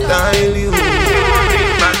can style you.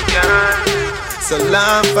 So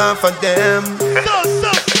laugh off of them.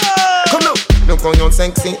 Come on. Look how you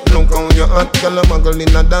sexy, look how you hot, girl, a muggle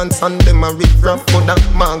in a dance and them a rip rap for that.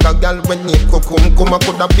 Manga girl when name Kokum, come a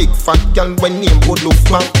put a big fat girl when name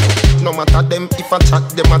Budufman. No matter them if I chat,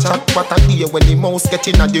 them a chat. What a day when the mouse get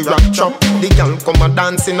in a the rock trap. The girl come a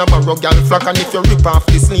dance in a barrow girl flock, and if you rip off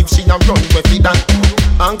the sleeve, she a run with it that.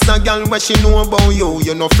 Ask a girl what she know about you.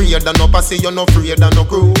 You no afraid of no pussy, you no afraid of no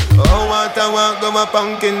crew. Oh, what I want go my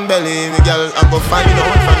pumpkin belly. The girl I go find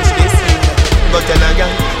out from she see. Go tell a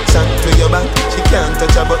girl, chat to your back. She can't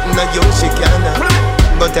touch a button of you, she can't.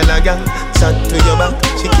 Go tell a girl, chat to your back.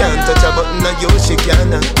 She can't touch a button of you, she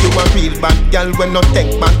can't. You a real bad girl when no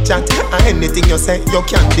take back chat. And anything you say, you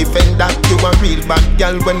can't defend that. You a real bad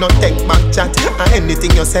girl when no take back chat. And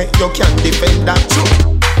anything you say, you can't defend that.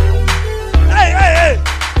 Hey!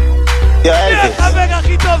 Yo, Elvis. I beg a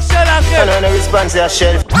hit of shell and I know no response to your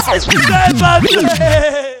shelf.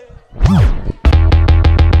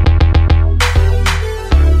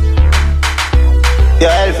 Yo,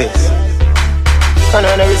 Elvis. I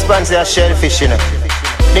know no response to your shellfish, you know.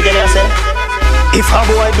 You get what I'm saying? If a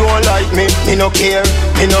boy don't like me no care.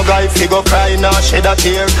 Me no guy figure cry, nah shed a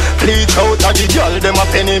tear. Bleach out of the girl, them a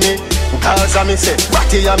penny me. Cause I me say,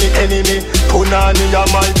 Ratty a me enemy. Punani a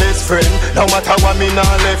my best friend. No matter what me nah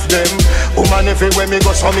left them. Woman everywhere me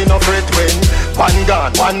go so me no fret when. One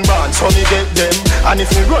gun, one band, so me get them. And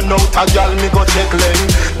if me run out a gal, me go check them.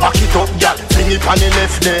 Back it up gal, fling it on the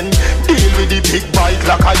left then. Deal with the big bike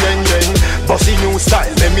like a yen yen. Bossy new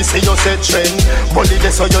style, let me say you set trend. Bully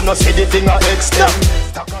this so you no see the thing a extend.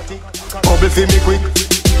 Bubble for me quick.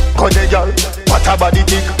 Cut the gal, what a body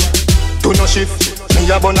tick. Do no shift. Me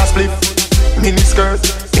a bun a spliff, mini skirt,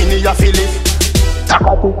 mini a fillet.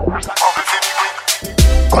 Takati,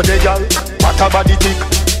 cut the gal, what a body tick.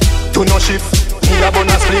 Do no shift, me a bun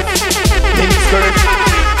a spliff, mini skirt.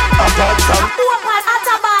 Apart from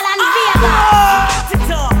Atabal and Vega.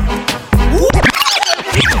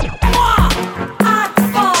 Hot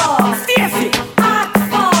for Stacy, hot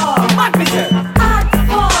for Mademoiselle, hot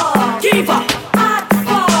for Kiva, hot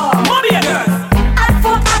for Mommy and girls.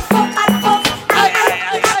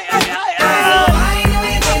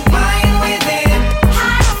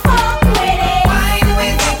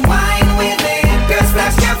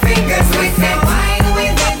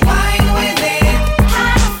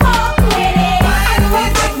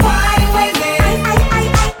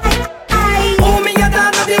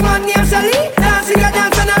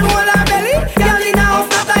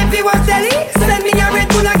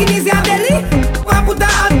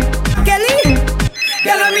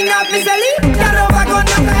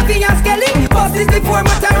 Before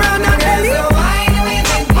much around and belly. So wine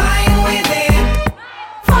with it, wine with it.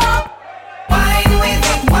 Wine with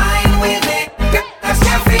it, wine with it. Touch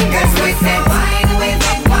your fingers with it. Wine with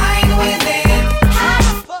it, wine with it.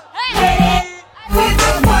 With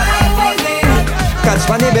it, wine with it. Catch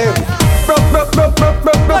money baby.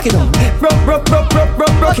 Broke it on.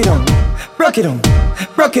 Broke it on. Broke it on. Broke it on.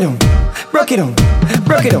 Broke it on. Broke it on.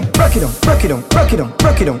 Broke it on. Broke it on. Broke it on. Broke it on.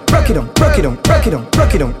 Broke it on. Broke it on. Broke it on.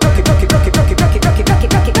 Broke it on. Broke it. Broke it. Broke it. Broke it. Broke it. Broke it. Broke it. Broke it.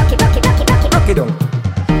 Broke it. Broke it. Broke it. Broke it on.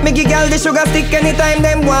 Me give girl the sugar stick anytime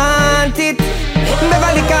them want it.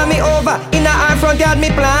 Beverly call me over in her front yard me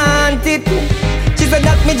plant it. She said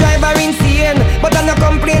that me drive her insane, but I no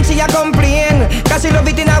complain, she a complain. Cause she love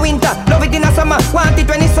it in a winter, love it in a summer, want it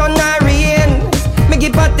when the sun a rain. Me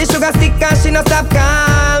give her the sugar stick and she no stop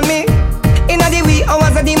call me. Inna the wee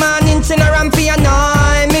hours of the morning, she no ramp fi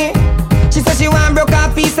annoy me. She said she want broke a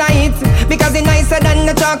piece of it because it nicer than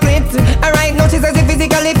the chocolate. And right now she says it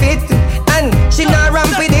physically fit and she not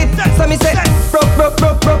ramp with it. So me say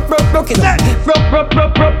broke it on,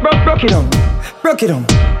 broke it on, broke it on,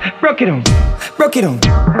 broke it on, broke it on,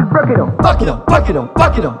 broke it on, broke it on,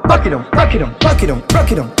 broke it on, broke it on, broke it on,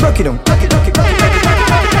 broke it on, broke it on, broke it on, broke it on, broke it on.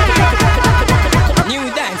 New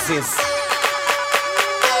dances.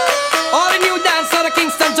 All the new dance out of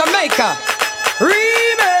Kingston, Jamaica.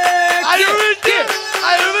 Remix. Are you ready?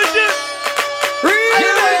 Are you ready?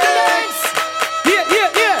 Remix. Yeah.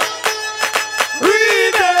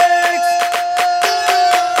 Remix.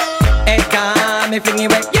 Hey, come me fling it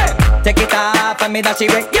away, yeah. Take it off and me dash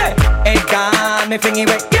it away, yeah. Hey, come me fling it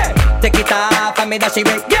away, yeah. Take it off and me dash it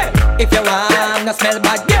away, yeah. If you want no smell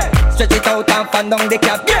bad, yeah. Stretch it out and fan down the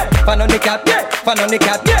cap, yeah. Fan on the cap, yeah. Fan on the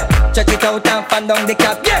cap, yeah. Stretch it out and fan down the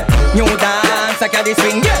cap, yeah. New dance, I carry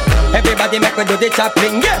swing, yeah. Everybody make me do the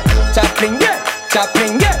chopping, yeah. Chopping, yeah.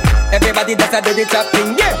 Chopping, yeah. Everybody does a do the top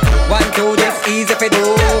thing, yeah. 1, 2, this easy for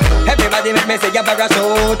do. Everybody make me say yeah,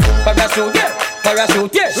 parachute, parachute, yeah,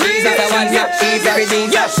 parachute, yeah. She's a one, yeah, she's a redeem,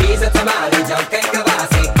 yeah. She's a tamale, jumping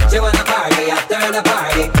kabasi. She wanna party after the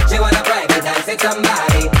party. She wanna private dance with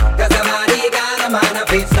somebody. Cause somebody got a man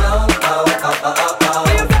up its own. Oh, oh, oh, oh, oh.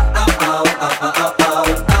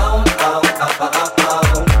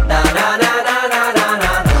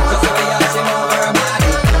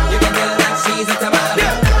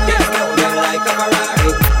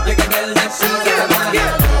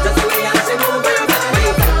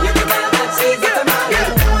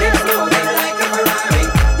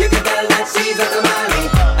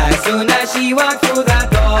 She walked through that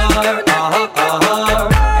door, and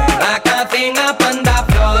back a thing up on the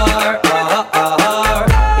floor,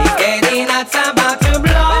 it's getting hot's about to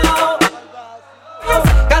blow.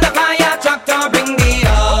 Got a fire truck to bring the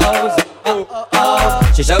hose.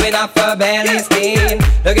 She's showing off her belly skin,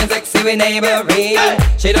 looking sexy with neighboring.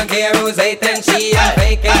 She don't care who's hating, she ain't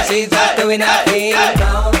faking, she's just doing her thing.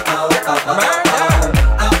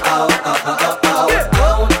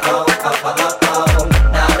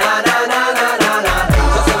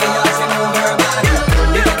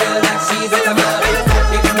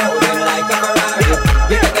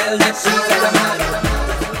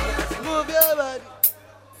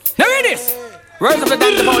 Words of the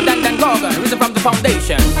dance about Dan Gorgon, risen from the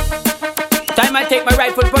foundation. Time I take my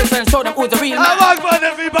rightful person and show them who's the real man. I walk on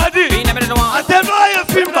everybody. Be never the one. I tell my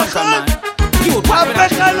people, you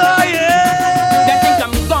they think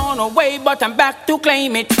I'm gone away, but I'm back to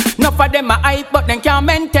claim it. Enough of them are hype, but they can't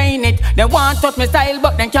maintain it. They want touch my style,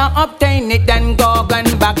 but they can't obtain it. Dan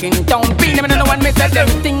Gorgon back in town. Be never the one. Me say them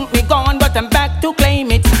think me gone, but I'm back to claim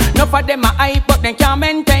it. Enough of them are hype, but they can't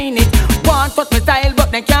maintain it. Want touch my style, but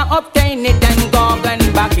they can't obtain it. Dan Gorgon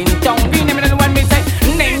back in town. Be never the one. Me say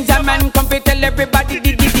Ninja Man come to tell everybody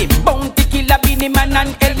di. Bounty killer, Beanie Man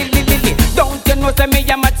and Ellie. Don't you know say me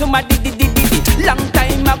a Matsuma di. Long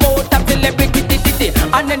time ago, top celebrity di.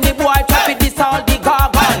 And then the boy try to diss all the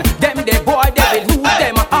Gorgon. Them the boy they will lose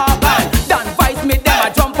them organ. Dan Vice me them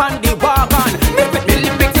a jump on the wagon. Me with me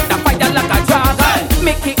lyrics it a fire like a dragon.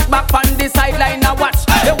 Me kick back on the sideline a watch.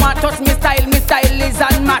 They want touch me style is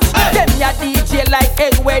unmatched. Them ya DJ like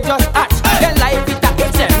egg we just hatch. They life it a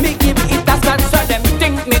itch, me give it a scratch. So them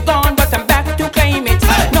think me gone, but I'm back to claim it.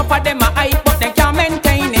 Enough of them a hype, but they can't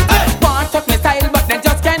maintain it. Want touch me style, but they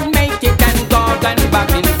just can't make it. And Gorgon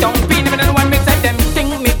back in town. Be never the one me say them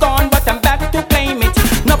think me gone, but I'm back to claim it.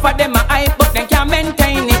 Enough of them a hype, but they can't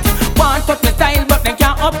maintain it. Want touch me style, but they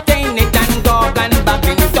can't obtain it. And Gorgon back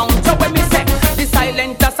in town. So when me say the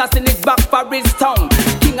silent assassin is back for his tongue.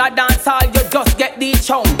 King of dance all, you just get the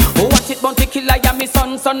chong. Watch it, bounty killer, ya me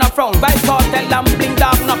son of frown. By cartel and bling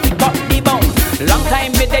dog, no pick up the bone. Long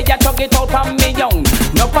time me dey, ya chug it out from me young.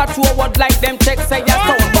 No patrol word like them checks say ya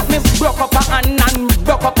stone. But me broke up a hand and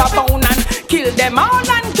broke up a bone and kill them all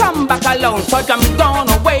and come back alone. So I'm gone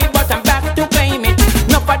away, but I'm back to claim it.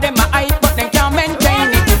 Enough of them a hype, but they can't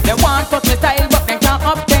maintain it. They want touch me style, but they can't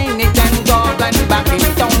obtain it. And Gorgon back in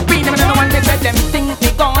town. Be them no one they say them think me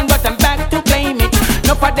gone, but I'm back to claim it.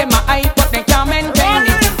 Enough of them a hype, but they can't maintain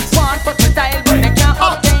it. Want touch me style, but they can't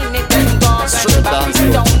obtain it. And Gorgon back in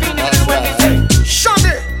town. Be them no one they say. Shut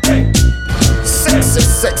it!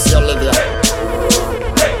 Sexy Olivia.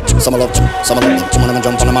 Some love them, some love them. Some of them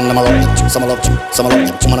jump on them and them rock them. Some love them, some love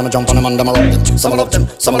them. Some of them jump on them and them rock them. Some love them,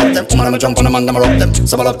 some love them. Some of them jump on them and them rock them.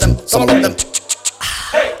 Some love them, some love them.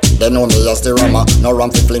 They know me as the rama, no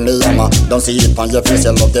ram fi fling me hammer. Don't see it on your face,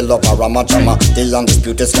 you love the love a rama drama. The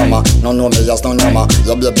undisputed scammer, no know me as no nama.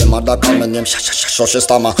 Your baby mother call me name, she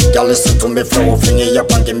stammer. Girl listen to me flow, fling it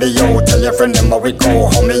up and give me yo. Tell your friend them how we go,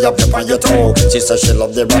 hold me up on your toe. She say she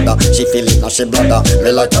love the brother, she feel it now she bladder.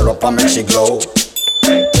 Me light her up and make she glow.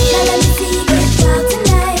 Now let me see you get wild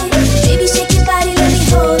tonight. Baby shake your body, let me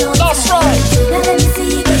hold on. That's right. Now let me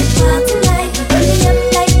see you get wild tonight. Run me up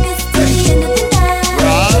like this till the end of the night.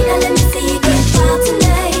 Now let me see you get wild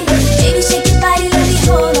tonight. Baby shake your body, let me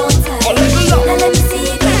hold on tight. Now let me see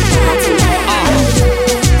you get wild tonight.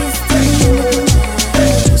 This till the end of the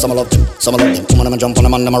night. Some love them, some love them. Some of them jump on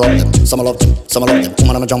them and them rock them. Some love them, some love them. Some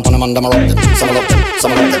of them jump on them and them rock them. Some love them,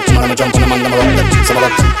 some love them. Some of them jump on them and them rock them. Some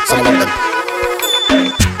love them, some love them.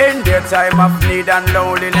 In their time of need and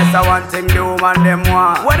loneliness, I want thing the woman them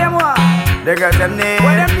want. What them want? The girls them need.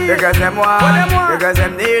 What them need? The girls them want. What them want? The girls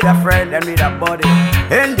them need a friend, them need a body.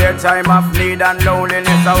 In their time of need and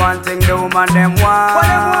loneliness, I want thing the woman them want. What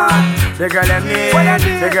them want? The girl them need. What them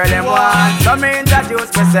need? The girl them want. So me introduce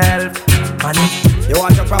myself. Honey, you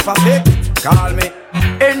want a proper pick? Call me.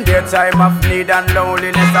 In their time of need and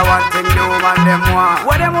loneliness, I want thing the woman them want.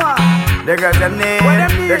 What them want? The girls them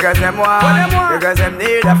need, the girls them want, the girls them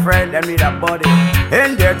need a friend, them need a buddy.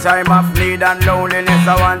 In their time of need and loneliness,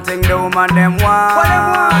 I want thing the woman them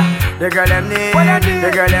want. The girl them need,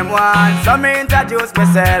 the girl them want. So me introduce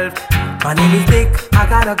myself. My name is Dick. I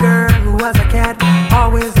got a girl who was a cat,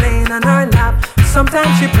 always laying on her lap.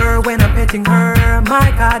 Sometimes she purr when I'm petting her.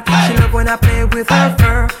 My God, she love when I play with her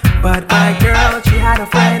fur. But my girl, she had a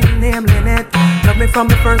friend named Lynette. Loved me from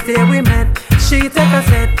the first day we met. She take a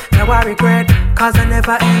set, now I regret, cause I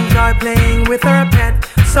never enjoyed playing with her pet.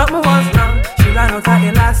 Something was wrong, she ran out her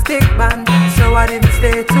elastic band, so I didn't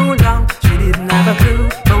stay too long. She didn't have a clue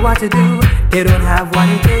for what to do. They don't have what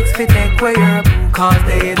it takes to take away your boo, cause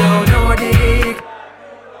they don't know Dick.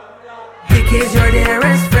 Dick is your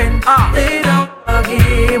dearest friend. They don't hug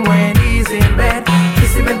him when he's in bed,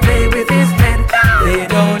 kiss him and play with his head. They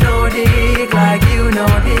don't know Dick like you know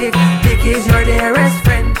Dick. Dick is your dearest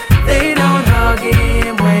friend. They don't hug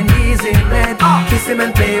him when he's in bed, kiss him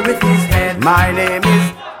and play with his head. My name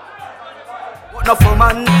is Wonderful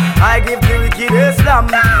Man. I give the wicked Islam,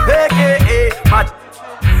 aka my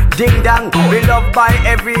ding dong, be loved by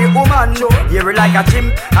every woman. You're like a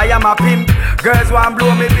chimp, I am a pimp. Girls want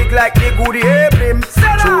blow me big like the goody Abram.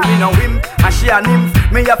 True, me no wimp, and she a nymph.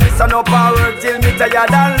 Me a fist on up and work till me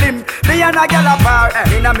tired and limp. Me and a gal apart,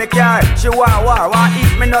 in a me car. She want war, want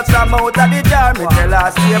eat me nuts from out of the jar. Me tell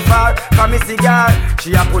her stay far from me cigar.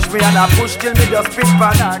 She a push me and a push till me just spit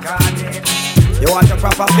pan her. You want a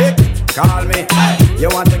proper fix? Call me. You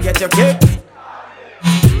want to get your kick?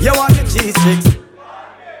 You want your cheese sticks?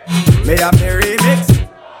 Me have the remix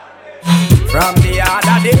from the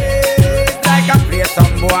other day. Like I play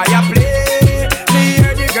some boy I play. Me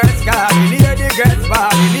hear the girls calling, hear the girls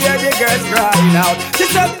bawling, hear the girls crying out. She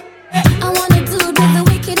said I want a dude with the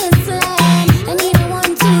wickedest slang. I need a 1,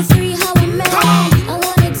 2, 3, how a man. I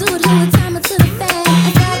want a dude who would time it to the fan.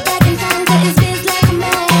 I got back in time to his biz like a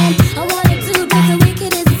man. I want a dude with the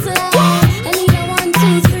wickedest slang. I need a 1,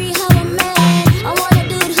 2, 3, how a man. I want a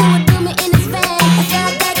dude who would do me in his van. I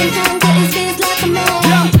got back in time to his biz like a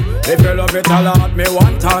man. if you love it, alert me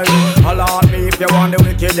one time. Alert me if you want the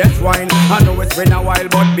wickedest wine. I know it's been a while,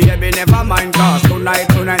 but baby, never mind. Cause tonight,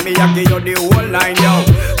 me I give you the whole line, yo.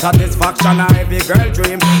 Satisfaction a every girl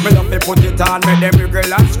dream. Me love me put it on, make every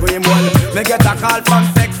girl and scream. Well, me get a call from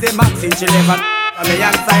sexy Maxine. She live on me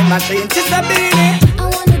inside machine. She's a beanie. I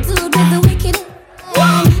want a dude with the wicked.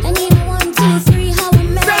 I need a 1, 2, 3, how a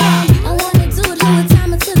man. I want a dude who would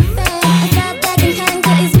time it to the fan. I got back in time,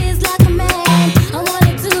 got his biz like a man. I want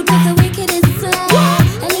a dude with the wickedest slang.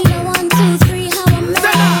 I need a 1, 2, 3, how a man.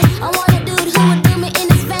 I want a dude who would do me in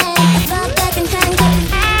his van. I got back in time, got his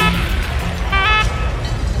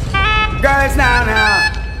Girls now.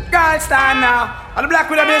 Girls time now. Are the black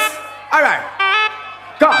with a miss? Alright.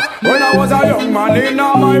 Cause when I was a young man in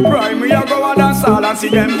all my prime, we a go a dance hall and see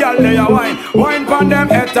them gyal they a wine. Wine pon them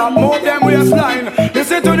head top, move them waistline.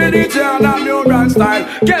 Listen to the DJ and a new brand style.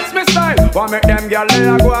 Gets me style, want make them gyal they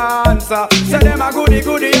a go answer. Say them a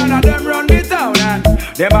goody and a them run the town and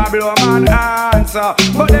them a blow man answer.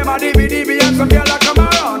 But them a DB and some gyal a come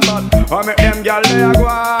around. But want make them gyal they a go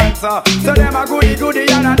answer. So them a goody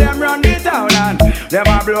and a them run the town and them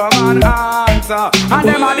a blow man answer. And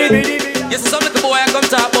them a DB. You see some little boy I come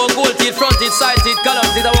talk about gold teeth, front teeth, side teeth, color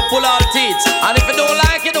teeth, I will pull all teeth. And if you don't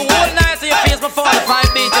like it, the whole night to your face before the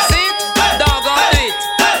 5 beat. You see it? Dog on it.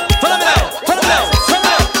 Follow me now, follow me now, follow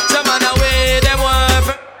me now. Some man away, them want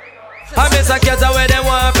it. I miss a cat away, them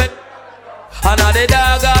want it. And all the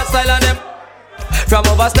dog got style on them. From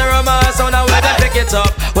over stereo man, sound away, them pick it up.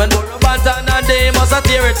 When Burro Bantan and they must a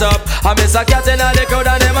tear it up. I miss a cat in the crowd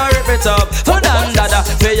and them a rip it up. For Dan Dada,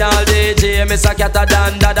 for y'all DJ, miss a cat a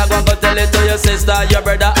Dan Dada. Go tell it to your sister, your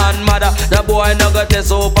brother and mother. The boy no got this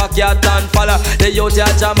super cat and follow. The youth ya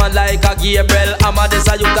jamming like a Gabriel Amma. This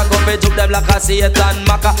a youth a come fi juke them like a Satan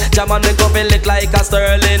Maka. Jamming me come fi lick like a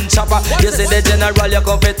Sterling chopper. You see the general, you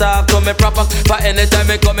come fi talk to me proper. For anytime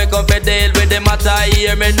me come fi deal with the matter.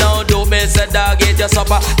 Hear me now, do me say dog eat your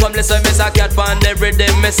supper. Come listen, miss a cat pan the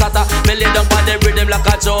rhythm, me sata. Me lay down pan the rhythm like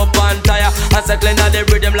a chop and tire. And circling on the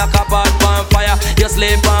rhythm like a pot pan fire. You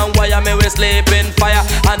sleep on wire, me we sleep in fire.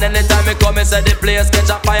 And anytime me come, me say the place catch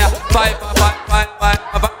a fire. Fire.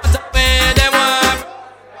 They want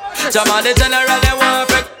Jaman the general, they want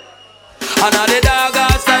it. And all the dog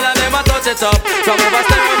style and them a touch it up. From over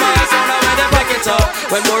stereo man, sound away they pick it up.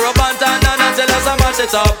 When Burro Bantan and Angelos a mash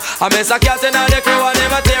it up. I miss a cat in the crew and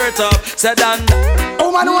them a tear it up. Say Dan.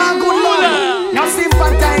 Woman want good love. Now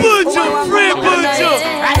sympathize. Buju, free Buju.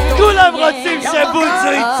 Tout la brotine chez Buju,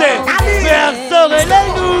 il sait. Personne est là,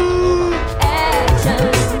 nous.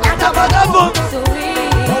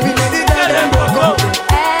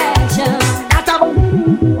 Action.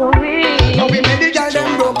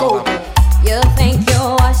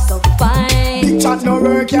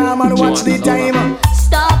 most the time.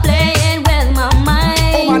 Stop playing with my mind.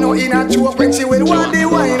 Oh, I know in a joke when she will want the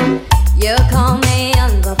wine. You call me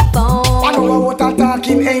on the phone. I know what a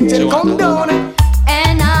talking angel come down.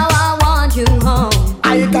 And now I want you home.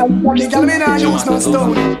 I got the girl me nah use no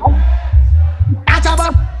stone.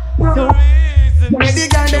 Ataba, the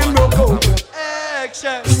girl them broke out.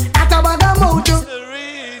 Ataba the mouth,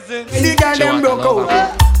 the girl them broke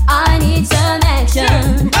out. I need some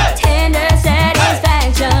action, tender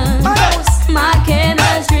satisfaction. My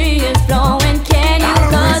chemistry is flowing. Can you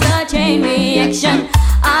cause a chain reaction?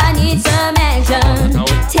 I need some action,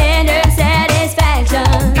 tender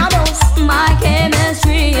satisfaction. My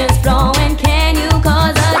chemistry is flowing. Can you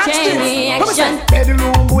cause a chain reaction?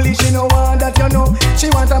 Bedroom bully, she no want that you know. She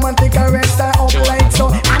want a man to caress her up like so.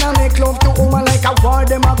 And I make love to woman like a war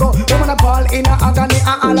them a go. Woman a ball in a agony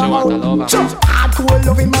and all about. Hardcore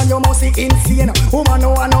loving man, you must be insane. Woman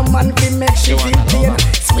no want no man to make she feel pain.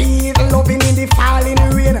 Sweet loving in the falling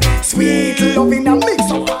rain. Sweet loving a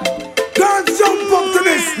mix of. Girls jump up to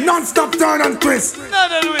this, non-stop turn and twist.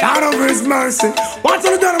 Out of His mercy. What's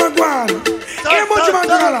on the done of a grand? Hey, much of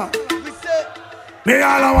a me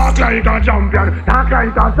all a walk like a champion, talk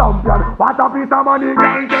like a champion. What a piece of money,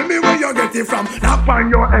 girl, tell me where you get it from. Knock on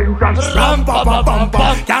your entrance, ram pa pa pam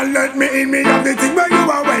pam. Can't let me in, me have the thing where you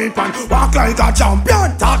are waiting. Walk like a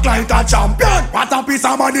champion, talk like a champion. What a piece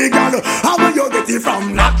of money, girl, how will you get it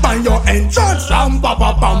from? Knock on your entrance, ram pa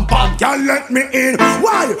pa pam pam. Can't let me in,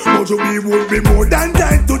 why? Would you would be more than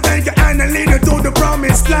dead to take your hand and lead you to the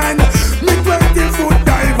promised land. Me 20-foot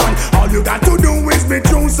dive on, all you got to do is be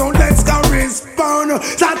true, so let's go respond.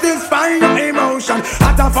 Satisfy your emotion.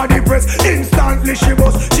 Hotter for the press, instantly she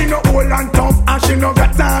bust. She no old and tough and she no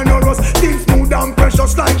got time no rust. Things smooth and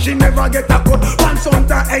precious like she never get a cut. Pants on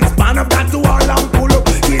to expand up that to all and pull up.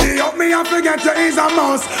 Giddy up me and forget you is a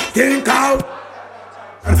must. Think out.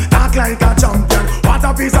 Talk like a champion. What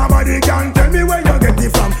a piece of body can tell me where you get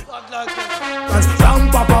it from.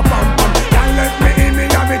 Ram pa pa pam pam. Can't let me in me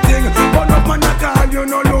everything. But up on a call you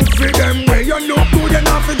no look for them way. You look good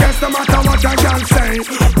enough to guess no matter what I can say.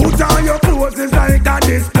 Put on your clothes is like a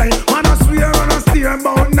display. Man I swear and I steer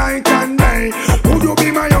about night and day. Would you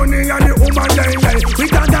be my honey and the woman lay?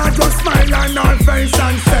 With a dad just smile on her face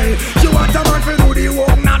and say she want a man for do the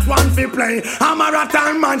work, not one for play. I'm a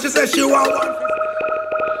rattan man, she says she want one for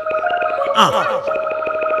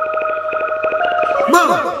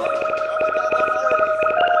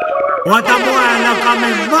what a boy now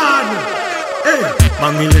coming bad. Hey,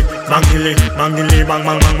 bangile, bangile, bangile, bang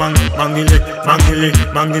bang bang bang, bangile, bangile,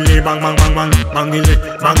 bangile, bang bang bang bang, bangile,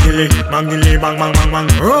 bangile, bangile, bang bang bang bang.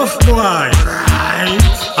 Rough boy, right?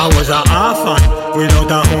 I was a orphan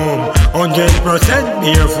without a home. 100%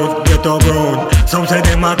 barefoot, ghetto brown. Some say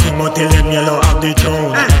them a king, but tell them yellow have the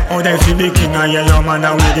throne. Oh, they feel the king a yellow man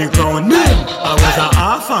and with the crown. I was a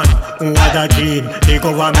orphan who had a dream. The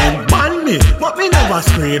government banned me, but me never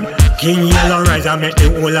scream. King yellow rise and make the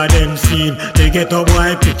whole of them seem. They get a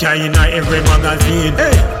boy picture in every magazine.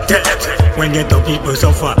 Hey, tell them when ghetto people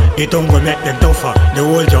suffer, it don't go make them tougher. The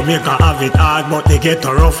whole Jamaica have it hard, but they get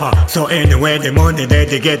a rougher. So anyway, the money there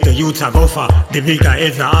they get the youths a gopher. The bigger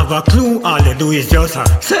heads not have a clue, all they do is just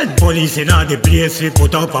send police in all the place, we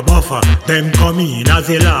put up a buffer. Them come in as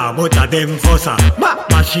a law, but a them fusser. Mop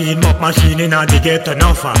machine in all the ghetto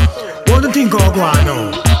nuffer. What do you think of going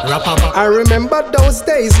on? I remember those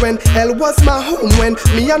days when hell was my home. When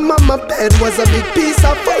me and mama bed was a big piece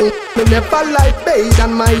of foam. Me never like bathe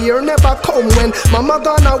and my ear never come. When mama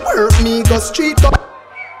gonna work, me go street go.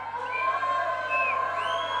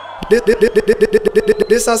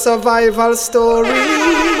 This a survival story.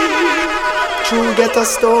 True ghetto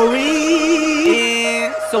story.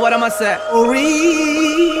 So what am I say?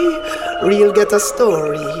 Real ghetto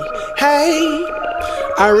story. Hey,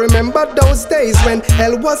 I remember those days when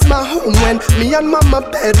hell was my home. When me and mama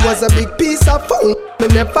bed was a big piece of foam. Me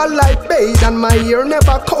never like bathe and my ear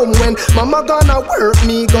never come. When mama gonna work,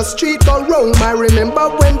 me go street go roam. I remember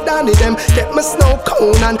when Danny them get me snow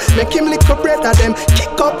cone and make him lick a bread of them,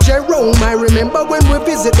 kick up Jerome. I remember when we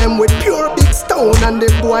visit them with pure big stone and the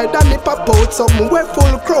boy Danny pop out something with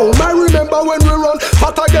full chrome. I remember when we run,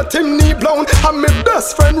 but I get him knee blown and my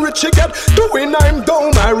best friend Richie get doing I'm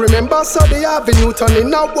down. I remember Sunday Avenue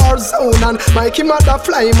turning a war zone and Mikey mother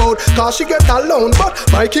fly him out cause she get alone. But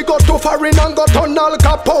Mikey got too far in and got on Al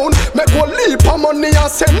Capone. Make one leap of money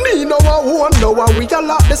and send me no one. No one we a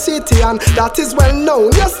lot the city and that is well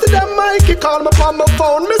known. Yesterday Mikey called me on my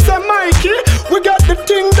phone. Me say Mikey, we got the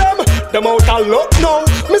thing them out of luck now.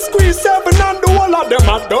 Me squeeze 7 and the whole of them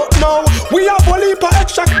I don't know. We have a leap of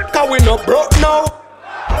extra cause we no broke now.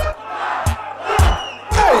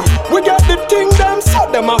 Hey, We got the thing them, so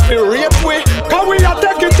them have to rape we. Cause we are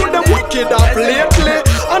taking to them wicked up lately.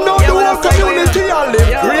 I know the whole community I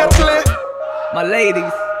live greatly. My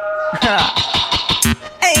ladies.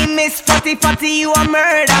 Hey, Miss Fatty Fatty, you a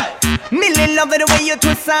murder. Millie love the way you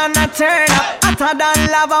twist and a turn up. Hotter than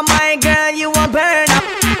lava, my girl, you a burn up.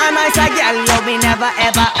 A nice a girl you we never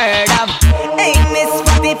ever heard of. Hey, Miss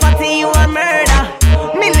Fatty Fatty, you a murder.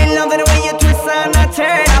 Millie love the way you twist and a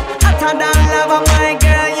turn up. Hotter than lava, my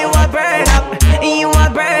girl, you a burn up. You a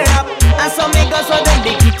burn up. And so make us so them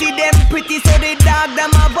the kitty them pretty, so the dog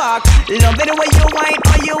them a bark. Love it the way you whine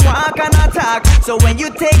or you walk and attack. So when you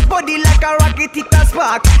take body like a rocket, it a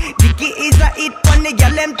spark. Dicky is a hit on the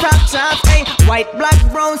girl them top shots. Hey, white, black,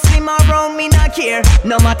 brown, slim or brown, me not care.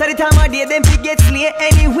 No matter the time of day, them fi get slay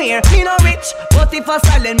anywhere. Me no rich, but if a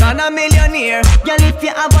silent man a millionaire. Girl, if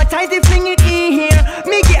you advertise, they fling it in here.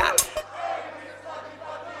 Me girl.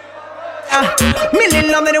 Millie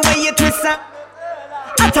love it the way you twist up.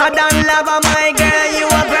 Hotter than lava, my girl, you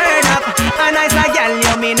a burn up. A nice a girl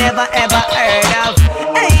you me never ever heard of.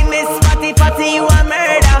 Hey, Miss Fatty Fatty, you a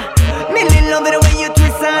murder. Millie love the way you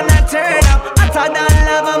twist and a turn up. Hotter than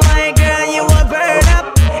lava, my girl, you a burn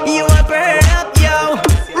up. You a burn up, yo.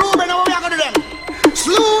 Ruben, how we are gonna do them?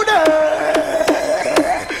 Slew them.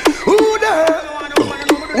 Who them?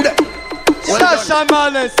 Who them?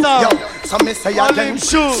 Shashamane sound. Yo, so me say again.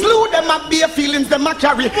 Slew them up, bare feelings them a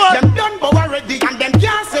carry. Them done but already and them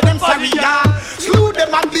can't say them sorry, yeah. Slew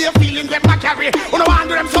them up, bare feelings them a carry. Who no want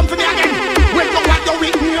do them something again? When you want you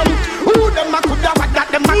with me, who them a coulda what that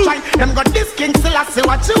them a try? Them got this king still a say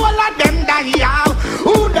what you all of them die, yeah.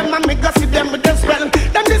 Who them a make us see them with the spell?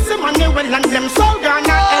 Them this money well and them so gone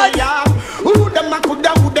hell, yeah. Who them a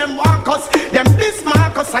coulda who them want us? Them this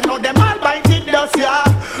Marcus I know them all bite it dust, yeah.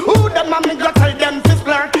 Who them a make us tell them fist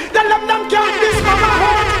blur? Tell them can't this mama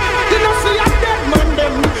hurt. You know see a dead man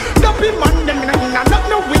them, dopey man them, not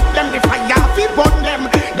no with them. The fire fi burn them.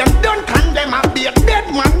 Them don't condemn a be a dead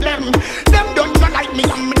man them. Them don't not like me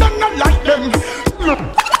and me don't not like them.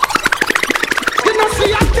 You know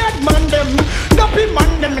see a dead man them, dopey man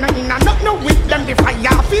them, not no with them. The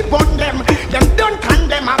fire fi burn them. Them don't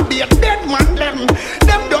condemn a be a dead man them.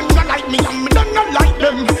 Them don't not like me and me don't not like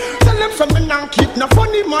them. Tell them some me not keep no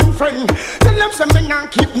funny man friend. Tell them some me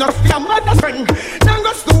not keep no fear mother friend. Now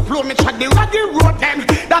go stoop low me try the road them.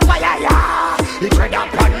 That's why I tread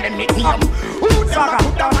upon them nickname. Who them a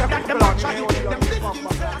put down that them a try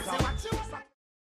them.